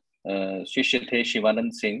एक शिष्य थे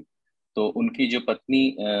शिवानंद सिंह, तो उनकी जो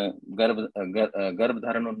पत्नी गर्भ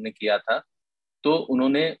धारण उन्होंने किया था, तो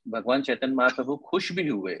उन्होंने भगवान चैतन्य महाप्रभु खुश भी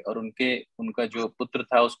हुए और उनका जो पुत्र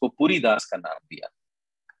था उसको पुरी दास का नाम दिया।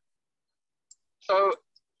 So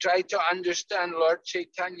try to understand Lord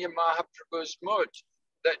Chaitanya Mahaprabhu's mood,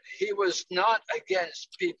 that he was not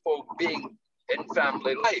against people being in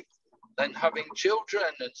family life and having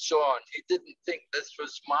children and so on. He didn't think this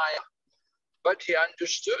was Maya, but he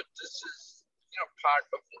understood this is, part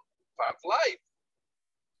of life.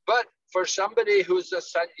 But for somebody who's a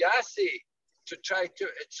sannyasi to try to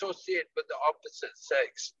associate with the opposite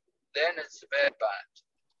sex, then it's very bad.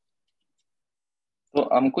 तो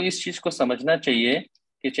हमको इस चीज को समझना चाहिए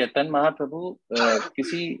कि चैतन्य महाप्रभु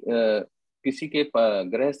किसी के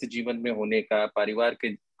गृहस्थ जीवन में होने का,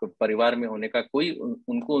 परिवार में होने का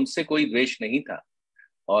उनसे कोई द्वेष नहीं था,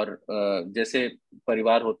 और जैसे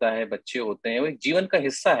परिवार होता है, बच्चे होते हैं, वो एक जीवन का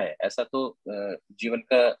हिस्सा है। ऐसा तो जीवन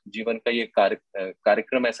का ये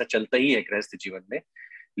कार्यक्रम ऐसा चलता ही है गृहस्थ जीवन में।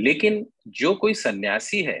 लेकिन जो कोई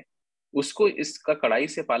सन्यासी है उसको इसका कड़ाई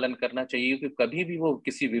से पालन करना चाहिए कि कभी भी वो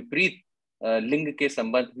किसी विपरीत लिंग के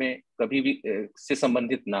संबंध में कभी भी से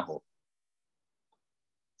संबंधित ना हो।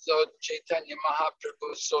 So Chaitanya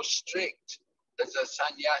Mahaprabhu is so strict as a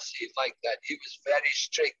sannyasi like that. He was very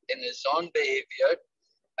strict in his own behavior,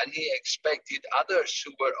 and he expected others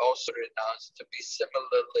who were also renounced to be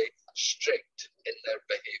similarly strict in their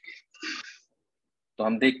behavior. तो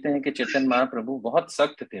हम देखते हैं कि चैतन्य महाप्रभु बहुत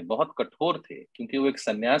सख्त थे, बहुत कठोर थे, क्योंकि वो एक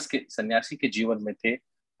सन्यासी के जीवन में थे,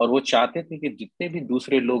 और वो चाहते थे कि जितने भी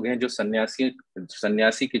दूसरे लोग हैं जो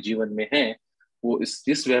सन्यासी के जीवन में हैं, वो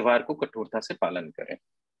इस व्यवहार को कठोरता से पालन करें।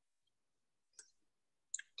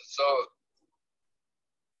 So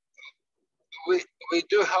we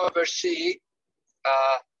do, however, see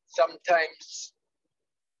sometimes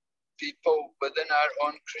people within our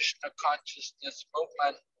own Krishna consciousness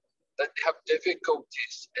movement that have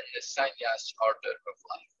difficulties in the sannyas order of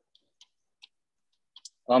life.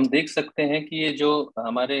 तो हम देख सकते हैं कि ये जो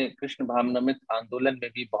हमारे कृष्ण भावनामृत आंदोलन में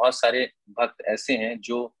भी बहुत सारे भक्त ऐसे हैं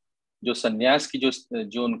जो सन्यास की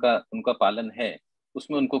जो उनका पालन है,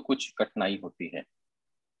 उसमें उनको कुछ कठिनाई होती है।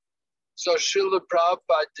 So Srila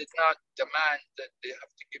Prabhupada did not demand that they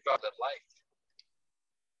have to give up their life.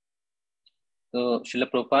 तो श्रील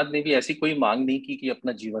प्रभुपाद ने भी ऐसी कोई मांग नहीं की कि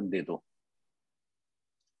अपना जीवन दे दो।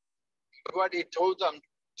 What he told them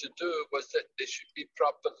to do was that they should be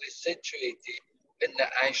properly situated in the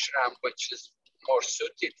ashram which is more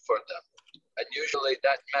suited for them. And usually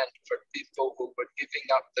that meant for people who were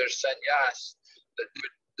giving up their sannyas, that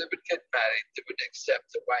they would get married, they would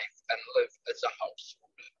accept a wife and live as a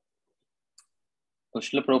householder. तो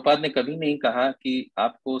श्रील प्रभुपाद ने कभी नहीं कहा कि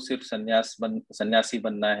आपको सिर्फ सन्यासी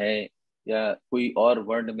बनना है या कोई और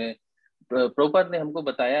वर्ण में। प्रभुपाद ने हमको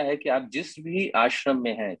बताया है कि आप जिस भी आश्रम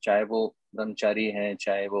में हैं, चाहे वो ब्रह्मचारी हैं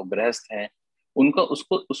चाहे वो गृहस्थ हैं, उनका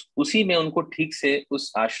उसी में उनको ठीक से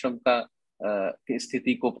उस आश्रम की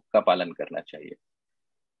स्थिति का पालन करना चाहिए।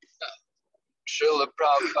 Srila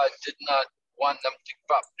Prabhupada did not want them to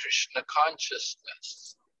give up Krishna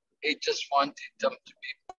consciousness. He just wanted them to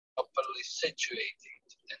be properly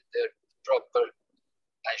situated in their proper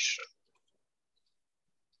ashram.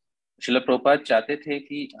 Srila Prabhupada चाहते थे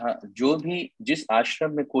कि हाँ, जो भी जिस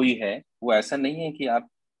आश्रम में कोई है, वो ऐसा नहीं है कि आप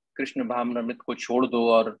कृष्ण भावनामृत को छोड़ दो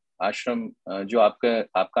और आश्रम जो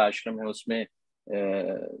आपका आश्रम है उसमें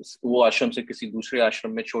वो आश्रम से किसी दूसरे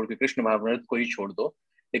आश्रम में छोड़ के कृष्ण भावनामृत को ही छोड़ दो।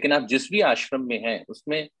 लेकिन आप जिस भी आश्रम में हैं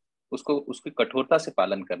उसमें उसकी कठोरता से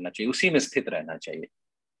पालन करना चाहिए, उसी में स्थित रहना चाहिए।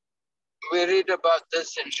 We read about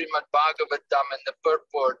this in Srimad Bhagavatam in the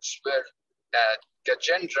purports where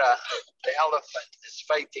Gajendra, the elephant, is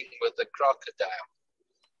fighting with the crocodile,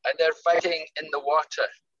 and they're fighting in the water,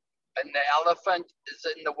 and the elephant is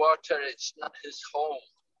in the water. It's not his home.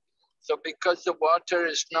 So because the water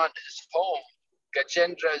is not his home,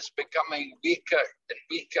 Gajendra is becoming weaker and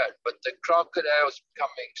weaker, but the crocodile is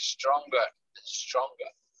becoming stronger and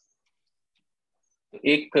stronger.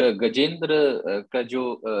 एक गजेंद्र का जो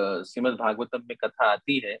श्रीमद् भागवतम में कथा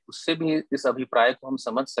आती है, उससे भी इस अभिप्राय को हम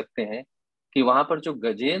समझ सकते हैं कि वहां पर जो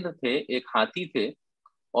गजेंद्र थे एक हाथी थे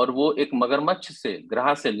और वो एक मगरमच्छ से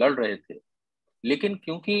ग्रह से लड़ रहे थे। लेकिन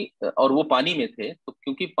क्योंकि और वो पानी में थे, तो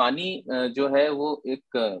क्योंकि पानी जो है वो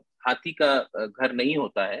एक हाथी का घर नहीं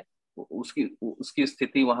होता है, उसकी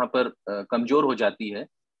स्थिति वहां पर कमजोर हो जाती है।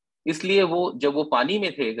 इसलिए वो जब वो पानी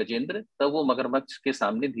में थे गजेंद्र, तब वो मगरमच्छ के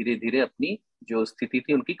सामने धीरे धीरे अपनी जो स्थिति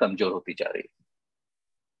थी उनकी कमजोर होती जा रही थी।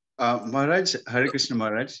 Maharaj, Hare Krishna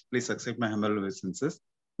Maharaj, please accept my humble obeisances.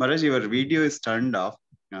 Maharaj, your video is turned off.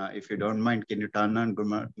 If you don't mind, can you turn on,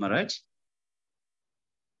 Maharaj?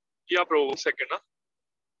 Yeah, bro, 1 second. Huh?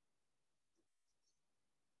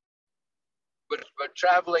 We're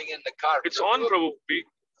traveling in the car. It's on, Prabhu.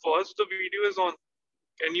 First, the video is on.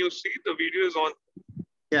 Can you see the video is on?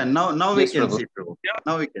 Yeah, now we Yes, can Prabhu. see, Prabhu. Yeah.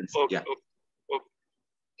 Now we can see. Okay, Yeah.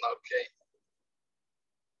 Okay.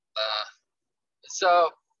 So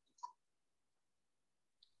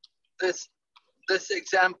this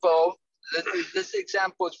example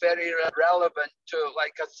is very relevant to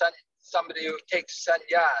like somebody who takes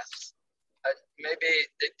sannyas, and maybe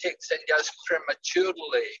they take sannyas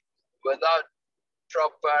prematurely without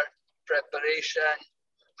proper preparation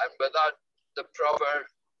and without the proper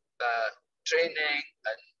training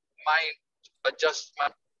and mind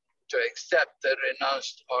adjustment to accept the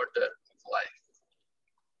renounced order of life.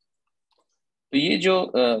 तो ये जो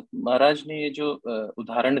महाराज ने ये जो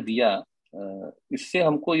उदाहरण दिया, इससे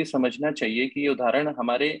हमको ये समझना चाहिए कि ये उदाहरण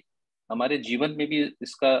हमारे जीवन में भी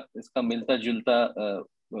इसका मिलता जुलता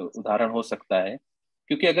उदाहरण हो सकता है।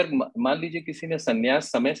 क्योंकि अगर मान लीजिए किसी ने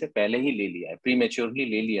संन्यास समय से पहले ही ले लिया है, प्रीमेच्योरली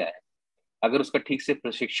ले लिया है, अगर उसका ठीक से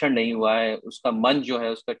प्रशिक्षण नहीं हुआ है, उसका मन जो है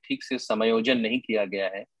उसका ठीक से समायोजन नहीं किया गया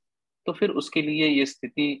है, तो फिर उसके लिए ये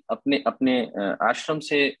स्थिति अपने आश्रम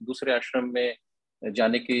से दूसरे आश्रम में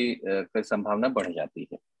जाने की संभावना बढ़ जाती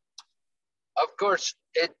है। Of course,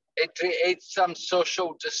 it creates some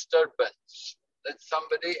social disturbance that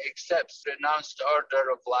somebody accepts renounced order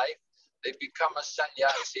of life, they become a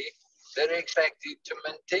sannyasi, they're expected to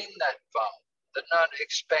maintain that vow, they're not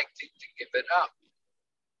expected to give it up.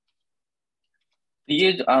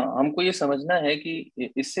 ये हमको ये समझना है कि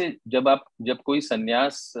इससे जब कोई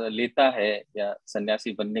संन्यास लेता है या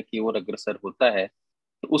सन्यासी बनने की ओर अग्रसर होता है,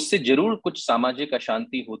 तो उससे जरूर कुछ सामाजिक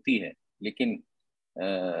अशांति होती है, लेकिन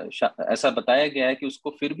ऐसा बताया गया है कि उसको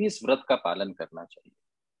फिर भी इस व्रत का पालन करना चाहिए।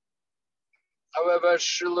 However,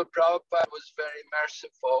 Srila Prabhupada was very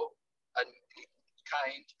merciful and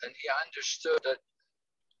kind, and he understood that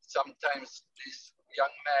sometimes these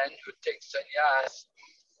young men who take sannyas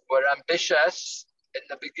were ambitious. In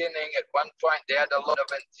the beginning, at one point, they had a lot of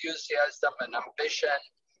enthusiasm and ambition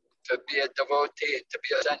to be a devotee, to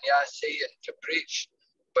be a sannyasi, and to preach.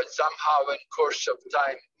 But somehow, in course of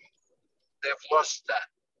time, they've lost that.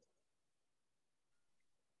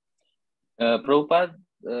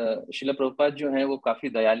 Srila Prabhupada जो हैं वो काफी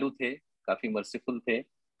दयालु थे, काफी merciful थे,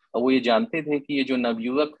 और वो ये जानते थे कि ये जो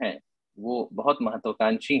नवयुवक हैं वो बहुत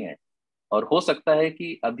महत्वाकांक्षी हैं, और हो सकता है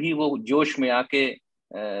कि अभी वो जोश में आके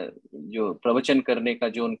जो प्रवचन करने का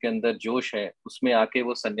जो उनके अंदर जोश है उसमें आके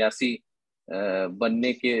वो सन्यासी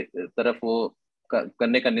बनने के तरफ वो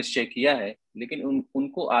करने का निश्चय किया है, लेकिन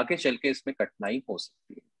उनको आगे चल के इसमें कठिनाई हो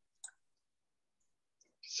सकती है।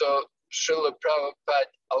 So Srila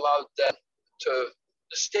Prabhupada allowed them to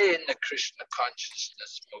stay in the Krishna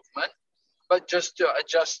consciousness movement, but just to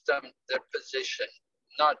adjust them their position,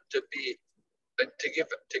 not to be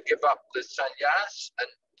to give up the sannyas and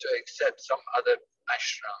to accept some other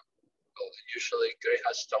ashram, usually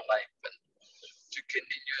grihastha life, and to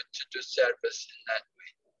continue to do service in that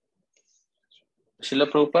way. Srila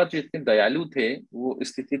Prabhupada ji इतने दयालु थे, वो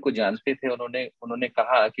स्थिति को जानते थे। उन्होंने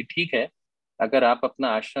कहा कि ठीक है, अगर आप अपना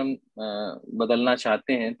आश्रम बदलना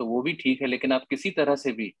चाहते हैं तो वो भी ठीक है, लेकिन आप किसी तरह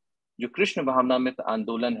से भी जो कृष्ण भावनामृत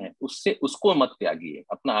आंदोलन है उसको मत त्यागिए।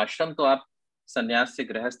 अपना आश्रम तो आप संन्यास से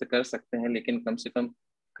गृहस्थ कर सकते हैं, लेकिन कम से कम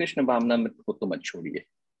कृष्ण भावनामृत को तो मत छोड़िए।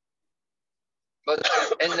 But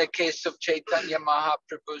in the case of Chaitanya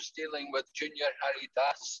Mahaprabhu's dealing with Junior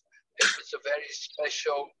Haridas, it was a very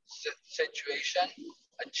special situation,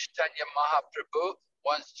 and Chaitanya Mahaprabhu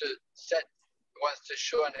wants to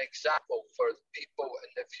show an example for people in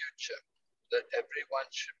the future, that everyone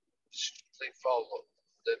should strictly follow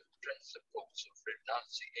the principles of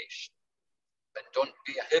renunciation and don't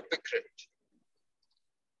be a hypocrite.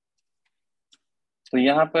 तो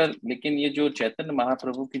यहाँ पर लेकिन ये जो चैतन्य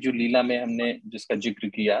महाप्रभु की जो लीला में हमने जिसका जिक्र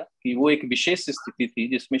किया कि वो एक विशेष स्थिति थी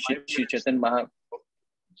जिसमें श्री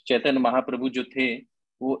चैतन्य महाप्रभु जो थे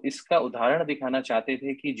वो इसका उदाहरण दिखाना चाहते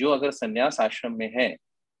थे कि जो अगर संन्यास आश्रम में है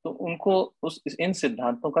तो उनको इन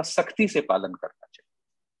सिद्धांतों का सख्ती से पालन करना चाहिए।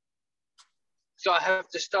 So I have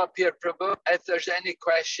to stop here, Prabhu. If there's any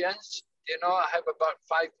questions, I have about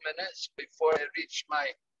 5 minutes before I reach my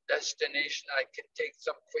destination. I can take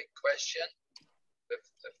some quick questions. If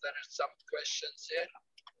there are some questions here.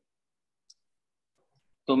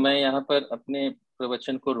 तो मैं यहाँ पर अपने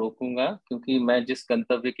प्रवचन को रोकूंगा क्योंकि मैं जिस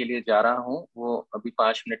गंतव्य के लिए जा रहा हूँ वो अभी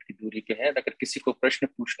 5 मिनट की दूरी के है। अगर किसी को प्रश्न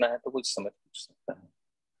पूछना है तो वो इस समय पूछ सकता है।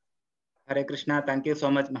 हरे Krishna, thank you so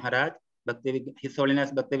much Maharaj. His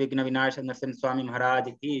holiness भक्ति विघ्न विनाशा नरसिम्हा स्वामी महाराज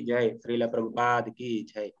की जय, श्रील प्रभुपाद की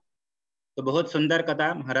जय। तो बहुत सुंदर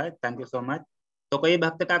कथा महाराज, थैंक यू सो मच। तो कोई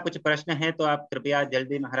भक्त का कुछ प्रश्न है तो आप कृपया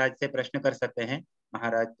जल्दी महाराज से प्रश्न कर सकते हैं।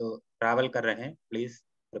 महाराज तो ट्रैवल कर रहे हैं, प्लीज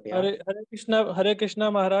कृपया। हरे कृष्णा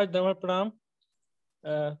महाराज, धन्यवाद, प्रणाम।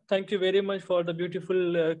 Thank you very much for the beautiful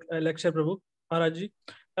lecture, Prabhu. Maharaj ji.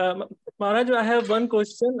 Maharaj, I have one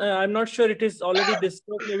question. I'm not sure it is already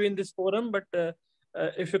discussed maybe in this forum, but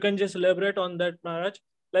if you can just elaborate on that, Maharaj.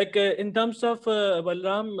 Like in terms of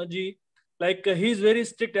Balram ji, like he is very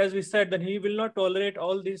strict, as we said, that he will not tolerate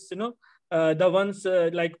all these, the ones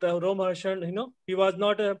like the Romaharshan, he was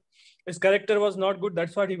not, his character was not good,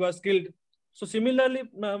 that's why he was killed. So similarly,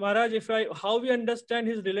 Maharaj, how we understand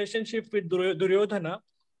his relationship with Duryodhana,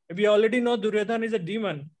 we already know Duryodhana is a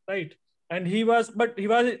demon, right? And he was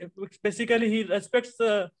basically he respects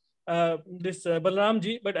this Balram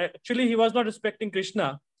ji, but actually he was not respecting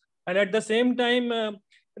Krishna. And at the same time,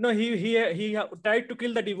 he tried to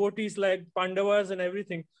kill the devotees like Pandavas and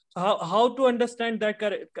everything. So how to understand that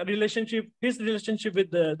relationship, his relationship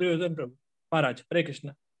with Duryodhana, Maharaj? Hare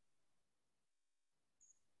Krishna.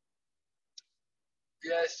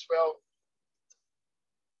 Yes, well,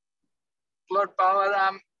 Lord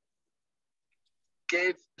Balaram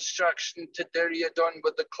gave instruction to Duryodhana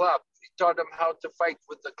with the club. He taught him how to fight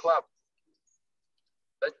with the club.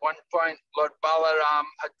 At one point, Lord Balaram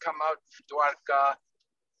had come out from Dwarka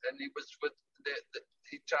and he was with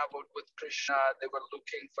he traveled with Krishna. They were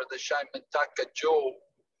looking for the Shaimantaka jewel.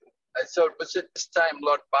 And so it was at this time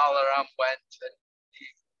Lord Balaram went and he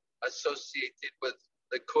associated with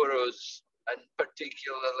the Kurus. And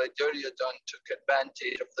particularly Duryodhana took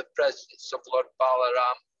advantage of the presence of Lord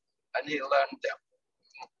Balaram and he learned them.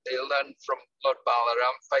 They learned from Lord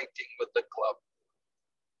Balaram fighting with the club.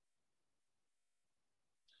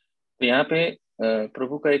 तो यहाँ पे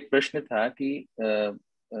प्रभु का एक प्रश्न था कि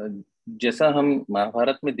जैसा हम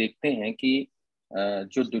महाभारत में देखते हैं कि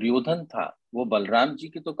जो दुर्योधन था वो बलराम जी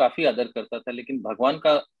की तो काफी आदर करता था, लेकिन भगवान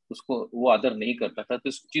का उसको वो आदर नहीं करता था। तो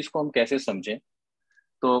इस चीज को हम कैसे समझें?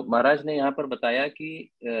 तो महाराज ने यहाँ पर बताया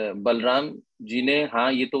कि बलराम जी ने,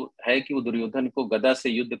 हाँ ये तो है कि वो दुर्योधन को गदा से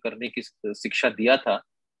युद्ध करने की शिक्षा दिया था।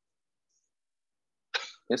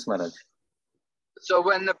 Yes Maharaj. So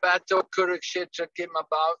when the battle Kurukshetra came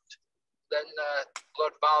about, then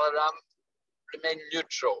Lord Balaram remained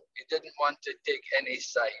neutral. He didn't want to take any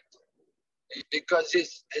side because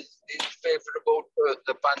he's favorable to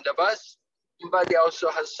the Pandavas, but he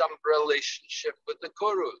also has some relationship with the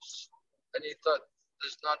Kurus, and he thought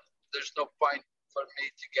there's no point for me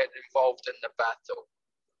to get involved in the battle.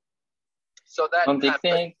 So that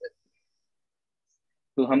happened.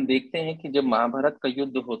 तो हम देखते हैं कि जब महाभारत का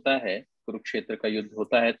युद्ध होता है, कुरुक्षेत्र का युद्ध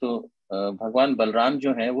होता है, तो भगवान बलराम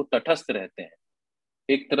जो हैं वो तटस्थ रहते हैं।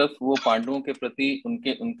 एक तरफ वो पांडवों के प्रति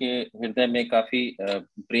उनके उनके हृदय में काफी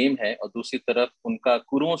प्रेम है, और दूसरी तरफ उनका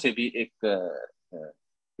कुरुओं से भी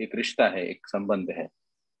एक रिश्ता है, एक संबंध है।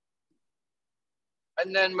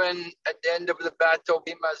 And then when at the end of the battle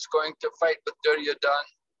Bhima is going to fight with Duryodhana,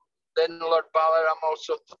 then Lord Balaram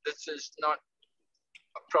also thought this is not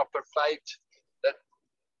a proper fight, that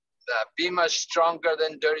Bhima is stronger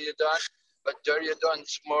than Duryodhana, but Duryodhana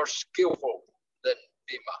is more skillful than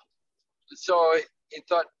Bhima. So he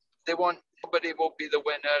thought nobody will be the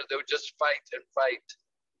winner, they'll just fight and fight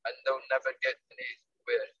and they'll never get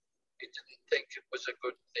anywhere. He didn't think it was a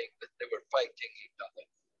good thing that they were fighting each other.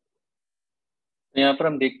 यहाँ पर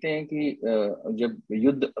हम देखते हैं कि जब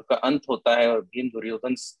युद्ध का अंत होता है और भीम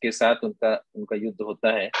दुर्योधन के साथ उनका युद्ध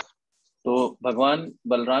होता है, तो भगवान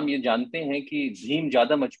बलराम ये जानते हैं कि भीम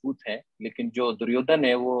ज्यादा मजबूत है, लेकिन जो दुर्योधन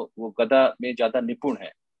है वो गदा में ज्यादा निपुण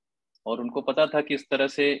है, और उनको पता था कि इस तरह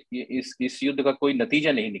से इस युद्ध का कोई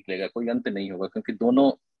नतीजा नहीं निकलेगा, कोई अंत नहीं होगा, क्योंकि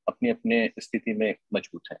दोनों अपने अपने स्थिति में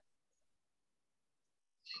मजबूत हैं।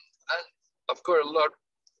 Of course, Lord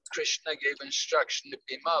Krishna gave instruction to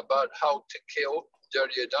Bhima about how to kill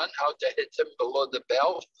Duryodhana, how to hit him below the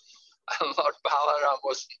belt. And Lord Balaram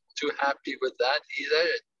wasn't too happy with that either.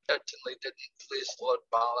 It certainly didn't please Lord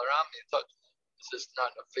Balaram. He thought this is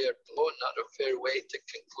not a fair blow, not a fair way to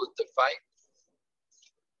conclude the fight.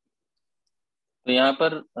 तो यहाँ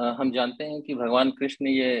पर हम जानते हैं कि भगवान कृष्ण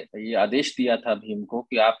ने ये आदेश दिया था भीम को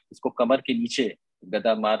कि आप इसको कमर के नीचे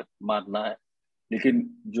गदा मारना है, लेकिन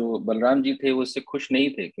जो बलराम जी थे वो इससे खुश नहीं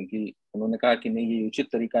थे, क्योंकि उन्होंने कहा कि नहीं, ये उचित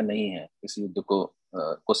तरीका नहीं है इस युद्ध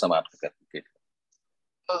को समाप्त करने के लिए।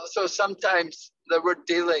 So sometimes there were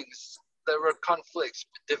dealings, there were conflicts,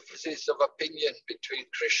 differences of opinion between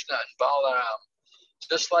Krishna and Balaram.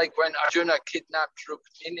 Just like when Arjuna kidnapped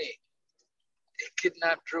Rukmini, he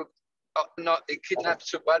kidnapped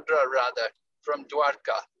Subhadra rather from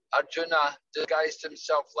Dwarka. Arjuna disguised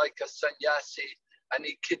himself like a sannyasi and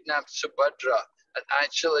he kidnapped Subhadra. And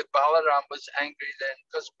actually Balaram was angry then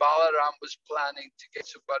because Balaram was planning to get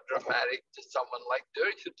Subhadra married to someone like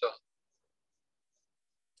Duryodhana.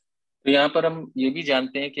 तो यहाँ पर हम ये भी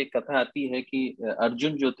जानते हैं कि कथा आती है कि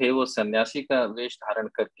अर्जुन जो थे वो सन्यासी का वेश धारण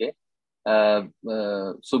करके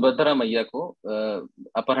सुभद्रा मैया को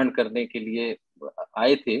अपहरण करने के लिए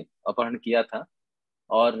आए थे, अपहरण किया था,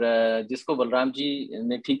 और जिसको बलराम जी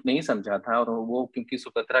ने ठीक नहीं समझा था, और वो क्योंकि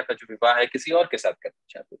सुभद्रा का जो विवाह है किसी और के साथ करना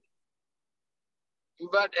चाहते थे।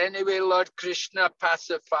 But anyway, Lord Krishna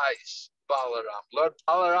pacifies Balaram. Lord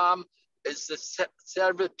Balaram is the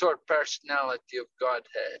servitor personality of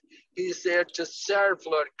Godhead. He's there to serve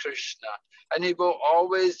Lord Krishna, and he will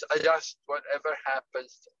always adjust whatever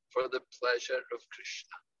happens for the pleasure of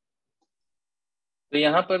Krishna. तो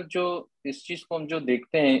यहाँ पर जो इस चीज को हम जो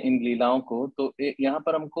देखते हैं इन लीलाओं को, तो यहाँ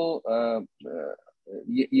पर हमको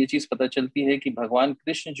ये चीज पता चलती है कि भगवान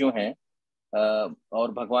कृष्ण जो हैं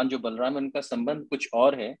और भगवान जो बलराम, उनका संबंध कुछ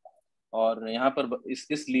और है, और यहाँ पर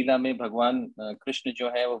इस लीला में भगवान कृष्ण जो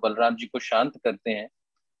है वो बलराम जी को शांत करते हैं,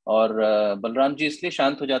 और बलराम जी इसलिए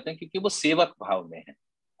शांत हो जाते हैं क्योंकि वो सेवक भाव में हैं।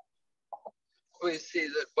 We see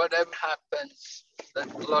that whatever happens,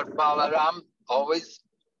 that Lord Balaram always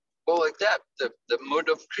will accept the mood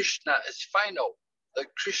of Krishna is final. The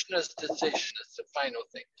Krishna's decision is the final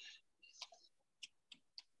thing.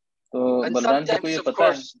 तो बलराम जी को ये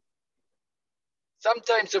पता है।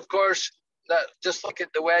 Sometimes, of course, that just like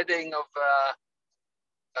at the wedding of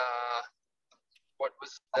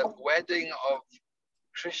the wedding of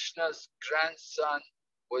Krishna's grandson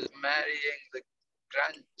was marrying the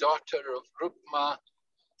granddaughter of Rukma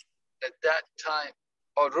at that time,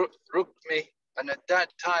 or Rukmi, and at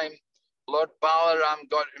that time Lord Balaram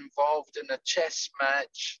got involved in a chess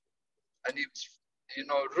match, and he was,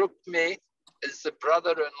 Rukmi is the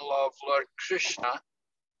brother-in-law of Lord Krishna,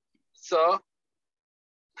 so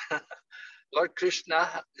Lord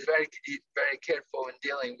Krishna is very careful in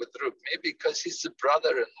dealing with Rukmi because he's the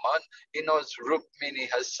brother-in-law. He knows Rukmini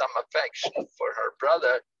has some affection for her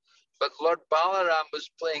brother, but Lord Balaram was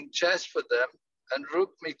playing chess with them and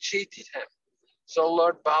Rukmi cheated him. So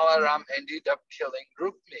Lord Balaram ended up killing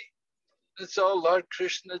Rukmi. And so Lord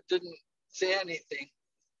Krishna didn't say anything.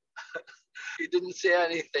 He didn't say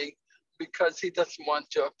anything because he doesn't want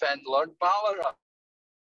to offend Lord Balaram.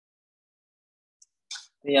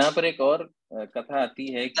 यहाँ पर एक और कथा आती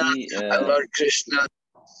है कि Lord Krishna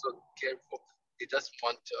so careful. He doesn't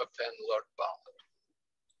want to offend Lord Balaram.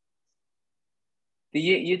 तो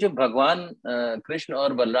ये जो भगवान कृष्ण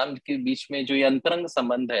और बलराम के बीच में जो ये अंतरंग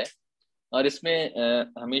संबंध है, और इसमें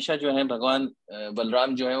हमेशा जो है भगवान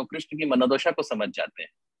बलराम जो है वो कृष्ण की मनोदशा को समझ जाते हैं।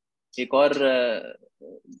 एक और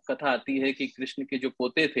कथा आती है कि कृष्ण के जो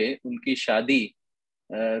पोते थे उनकी शादी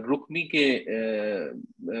रुक्मी के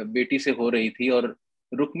बेटी से हो रही थी, और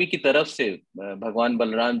रुक्मी की तरफ से भगवान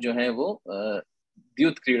बलराम जो हैं वो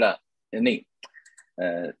द्यूत क्रीड़ा नहीं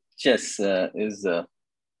चेस इज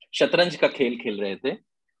शतरंज का खेल खेल रहे थे,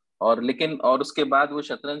 और उसके बाद वो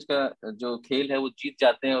शतरंज का जो खेल है वो जीत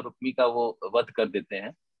जाते हैं और रुक्मी का वो वध कर देते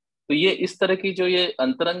हैं। तो ये इस तरह की जो ये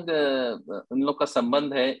अंतरंग उन लोग का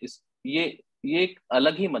संबंध है, ये एक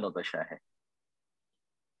अलग ही मनोदशा है।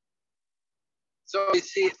 So we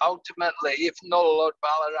see ultimately, if no Lord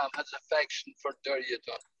Balaram has affection for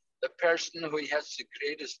Duryodhana, the person who he has the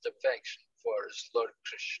greatest affection for is Lord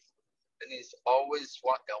Krishna, and he's always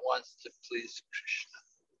wants to please Krishna.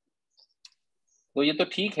 तो ये तो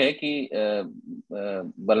ठीक है कि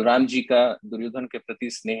बलराम जी का दुर्योधन के प्रति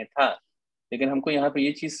स्नेह था, लेकिन हमको यहाँ पे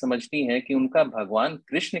ये चीज समझनी है कि उनका भगवान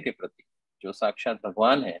कृष्ण के प्रति, जो साक्षात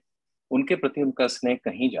भगवान है, उनके प्रति उनका स्नेह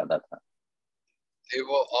कहीं ज्यादा था। He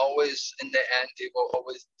will always, in the end, he will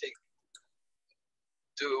always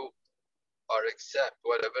do or accept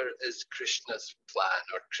whatever is Krishna's plan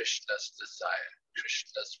or Krishna's desire.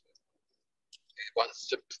 He wants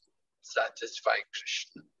to satisfy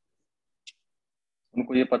Krishna.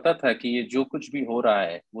 उनको ये पता था कि ये जो कुछ भी हो रहा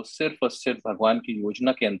है वो सिर्फ और सिर्फ भगवान की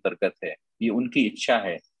योजना के अंतर्गत है, ये उनकी इच्छा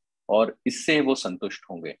है और इससे वो संतुष्ट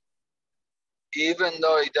होंगे। Even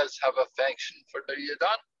though he does have affection for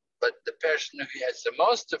Duryodhana, but the person who he has the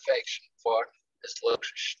most affection for is Lord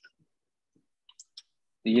Krishna.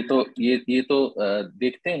 ये तो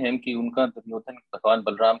देखते हैं कि उनका दुर्योधन, भगवान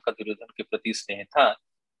बलराम का दुर्योधन के प्रति स्नेह था,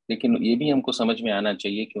 लेकिन ये भी हमको समझ में आना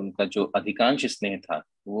चाहिए कि उनका जो अधिकांश स्नेह था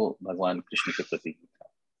वो भगवान कृष्ण के प्रति ही था।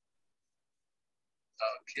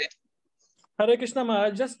 Okay. Hare Krishna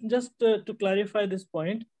Maharaj, just to clarify this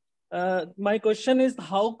point, my question is,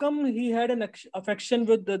 how come he had an affection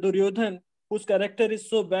with the Duryodhan, whose character is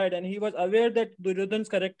so bad, and he was aware that Duryodhan's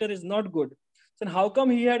character is not good? So how come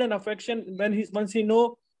he had an affection when once he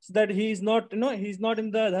knows that he is not, he's not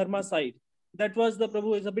in the dharma side? That was the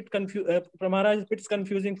Prabhu is a bit confused. Maharaj, it's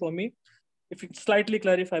confusing for me. If you slightly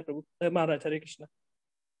clarify, Prabhu, Maharaj, Hare Krishna.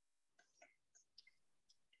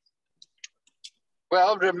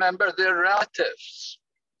 Well, remember, they're relatives.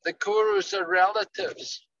 The Kurus are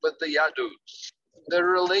relatives with the Yadus. They're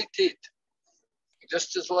related.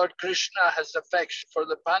 Just as Lord Krishna has affection for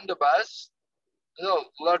the Pandavas,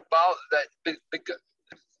 Lord Bal, because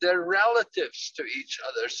they're relatives to each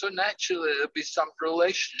other, so naturally there'll be some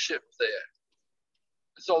relationship there.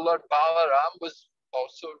 So Lord Balaram was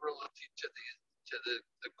also related to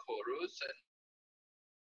the Kurus,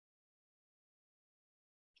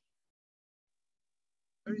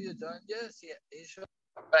 and yes, he's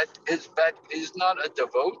not a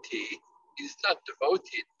devotee. He's not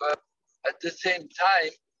devoted, but at the same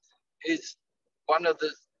time, he's one of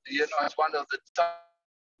the, it's one of the top.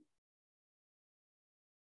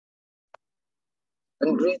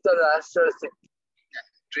 And Dhritarashtra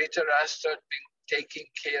been taking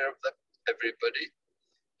care of everybody.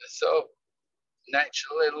 So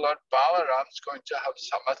naturally, Lord Balaram is going to have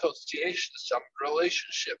some association, some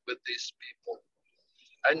relationship with these people.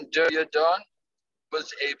 And Duryodhana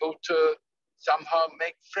was able to somehow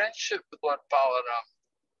make friendship with Lord Balaram.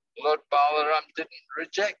 Lord Balaram didn't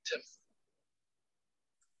reject him.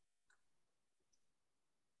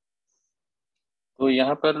 तो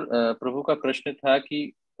यहाँ पर प्रभु का प्रश्न था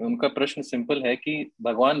कि उनका प्रश्न simple है कि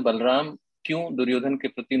भगवान बलराम क्यों दुर्योधन के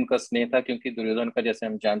प्रति उनका स्नेह था, क्योंकि दुर्योधन का, जैसे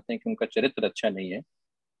हम जानते हैं कि उनका चरित्र अच्छा नहीं है।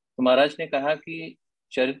 तो महाराज ने कहा कि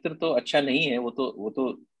चरित्र तो अच्छा नहीं है, वो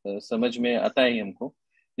तो समझ में आता है हमको,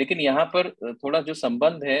 लेकिन यहाँ पर थोड़ा जो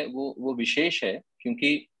संबंध है वो विशेष है,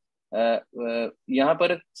 क्योंकि यहाँ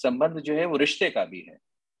पर संबंध जो है वो रिश्ते का भी है,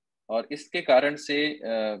 और इसके कारण से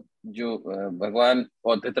जो भगवान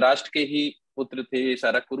और धृतराष्ट्र के ही पुत्र थे,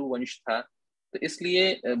 सारा कुरु वंश था, तो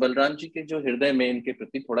इसलिए बलराम जी के जो हृदय में इनके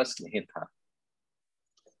प्रति थोड़ा स्नेह था।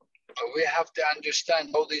 We have to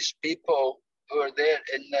understand all these people who are there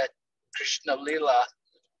in the Krishna Leela,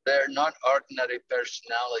 they're not ordinary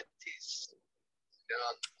personalities.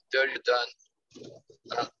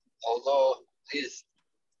 Duryodhana, although he's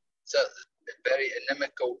very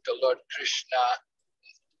inimical to Lord Krishna,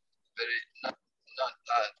 very not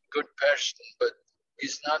a good person, but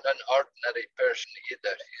he's not an ordinary person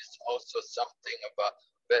either. He's also something of a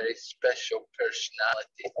very special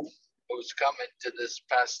personality who's come into this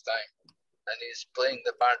pastime, and he's playing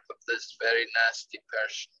the part of this very nasty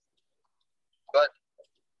person. But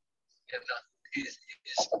he's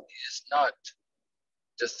not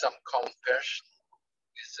just some common person.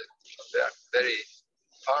 He's a very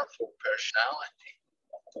powerful personality,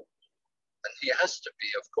 and he has to be,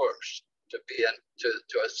 of course, to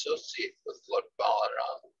associate with Lord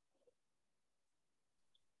Balaram.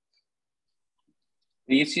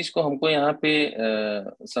 इस चीज को हमको यहाँ पे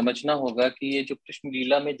समझना होगा कि ये जो कृष्ण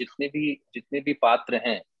लीला में जितने भी पात्र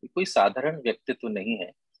हैं, ये कोई साधारण व्यक्तित्व नहीं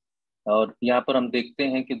है। और यहाँ पर हम देखते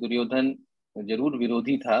हैं कि दुर्योधन जरूर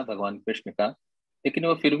विरोधी था भगवान कृष्ण का, लेकिन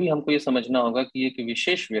वो फिर भी हमको ये समझना होगा कि ये एक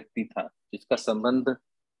विशेष व्यक्ति था जिसका संबंध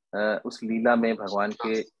उस लीला में भगवान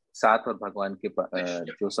के साथ और भगवान के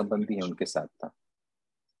जो संबंधी हैं उनके साथ था।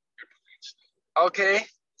 Okay,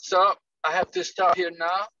 so I have to stop here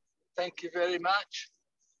now. Thank you very much.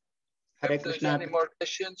 Hare If there's Krishna. any more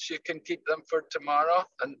questions, you can keep them for tomorrow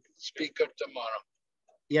and speaker tomorrow.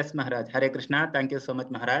 Yes, Maharaj. Hare Krishna. Thank you so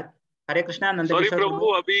much, Maharaj. Hare Krishna Nand sorry किशोर प्रभु,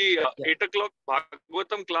 अभी 8 o'clock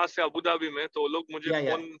Bhagavatam class है Abu Dhabi में, तो लोग मुझे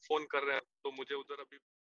phone कर रहे हैं, तो मुझे उधर अभी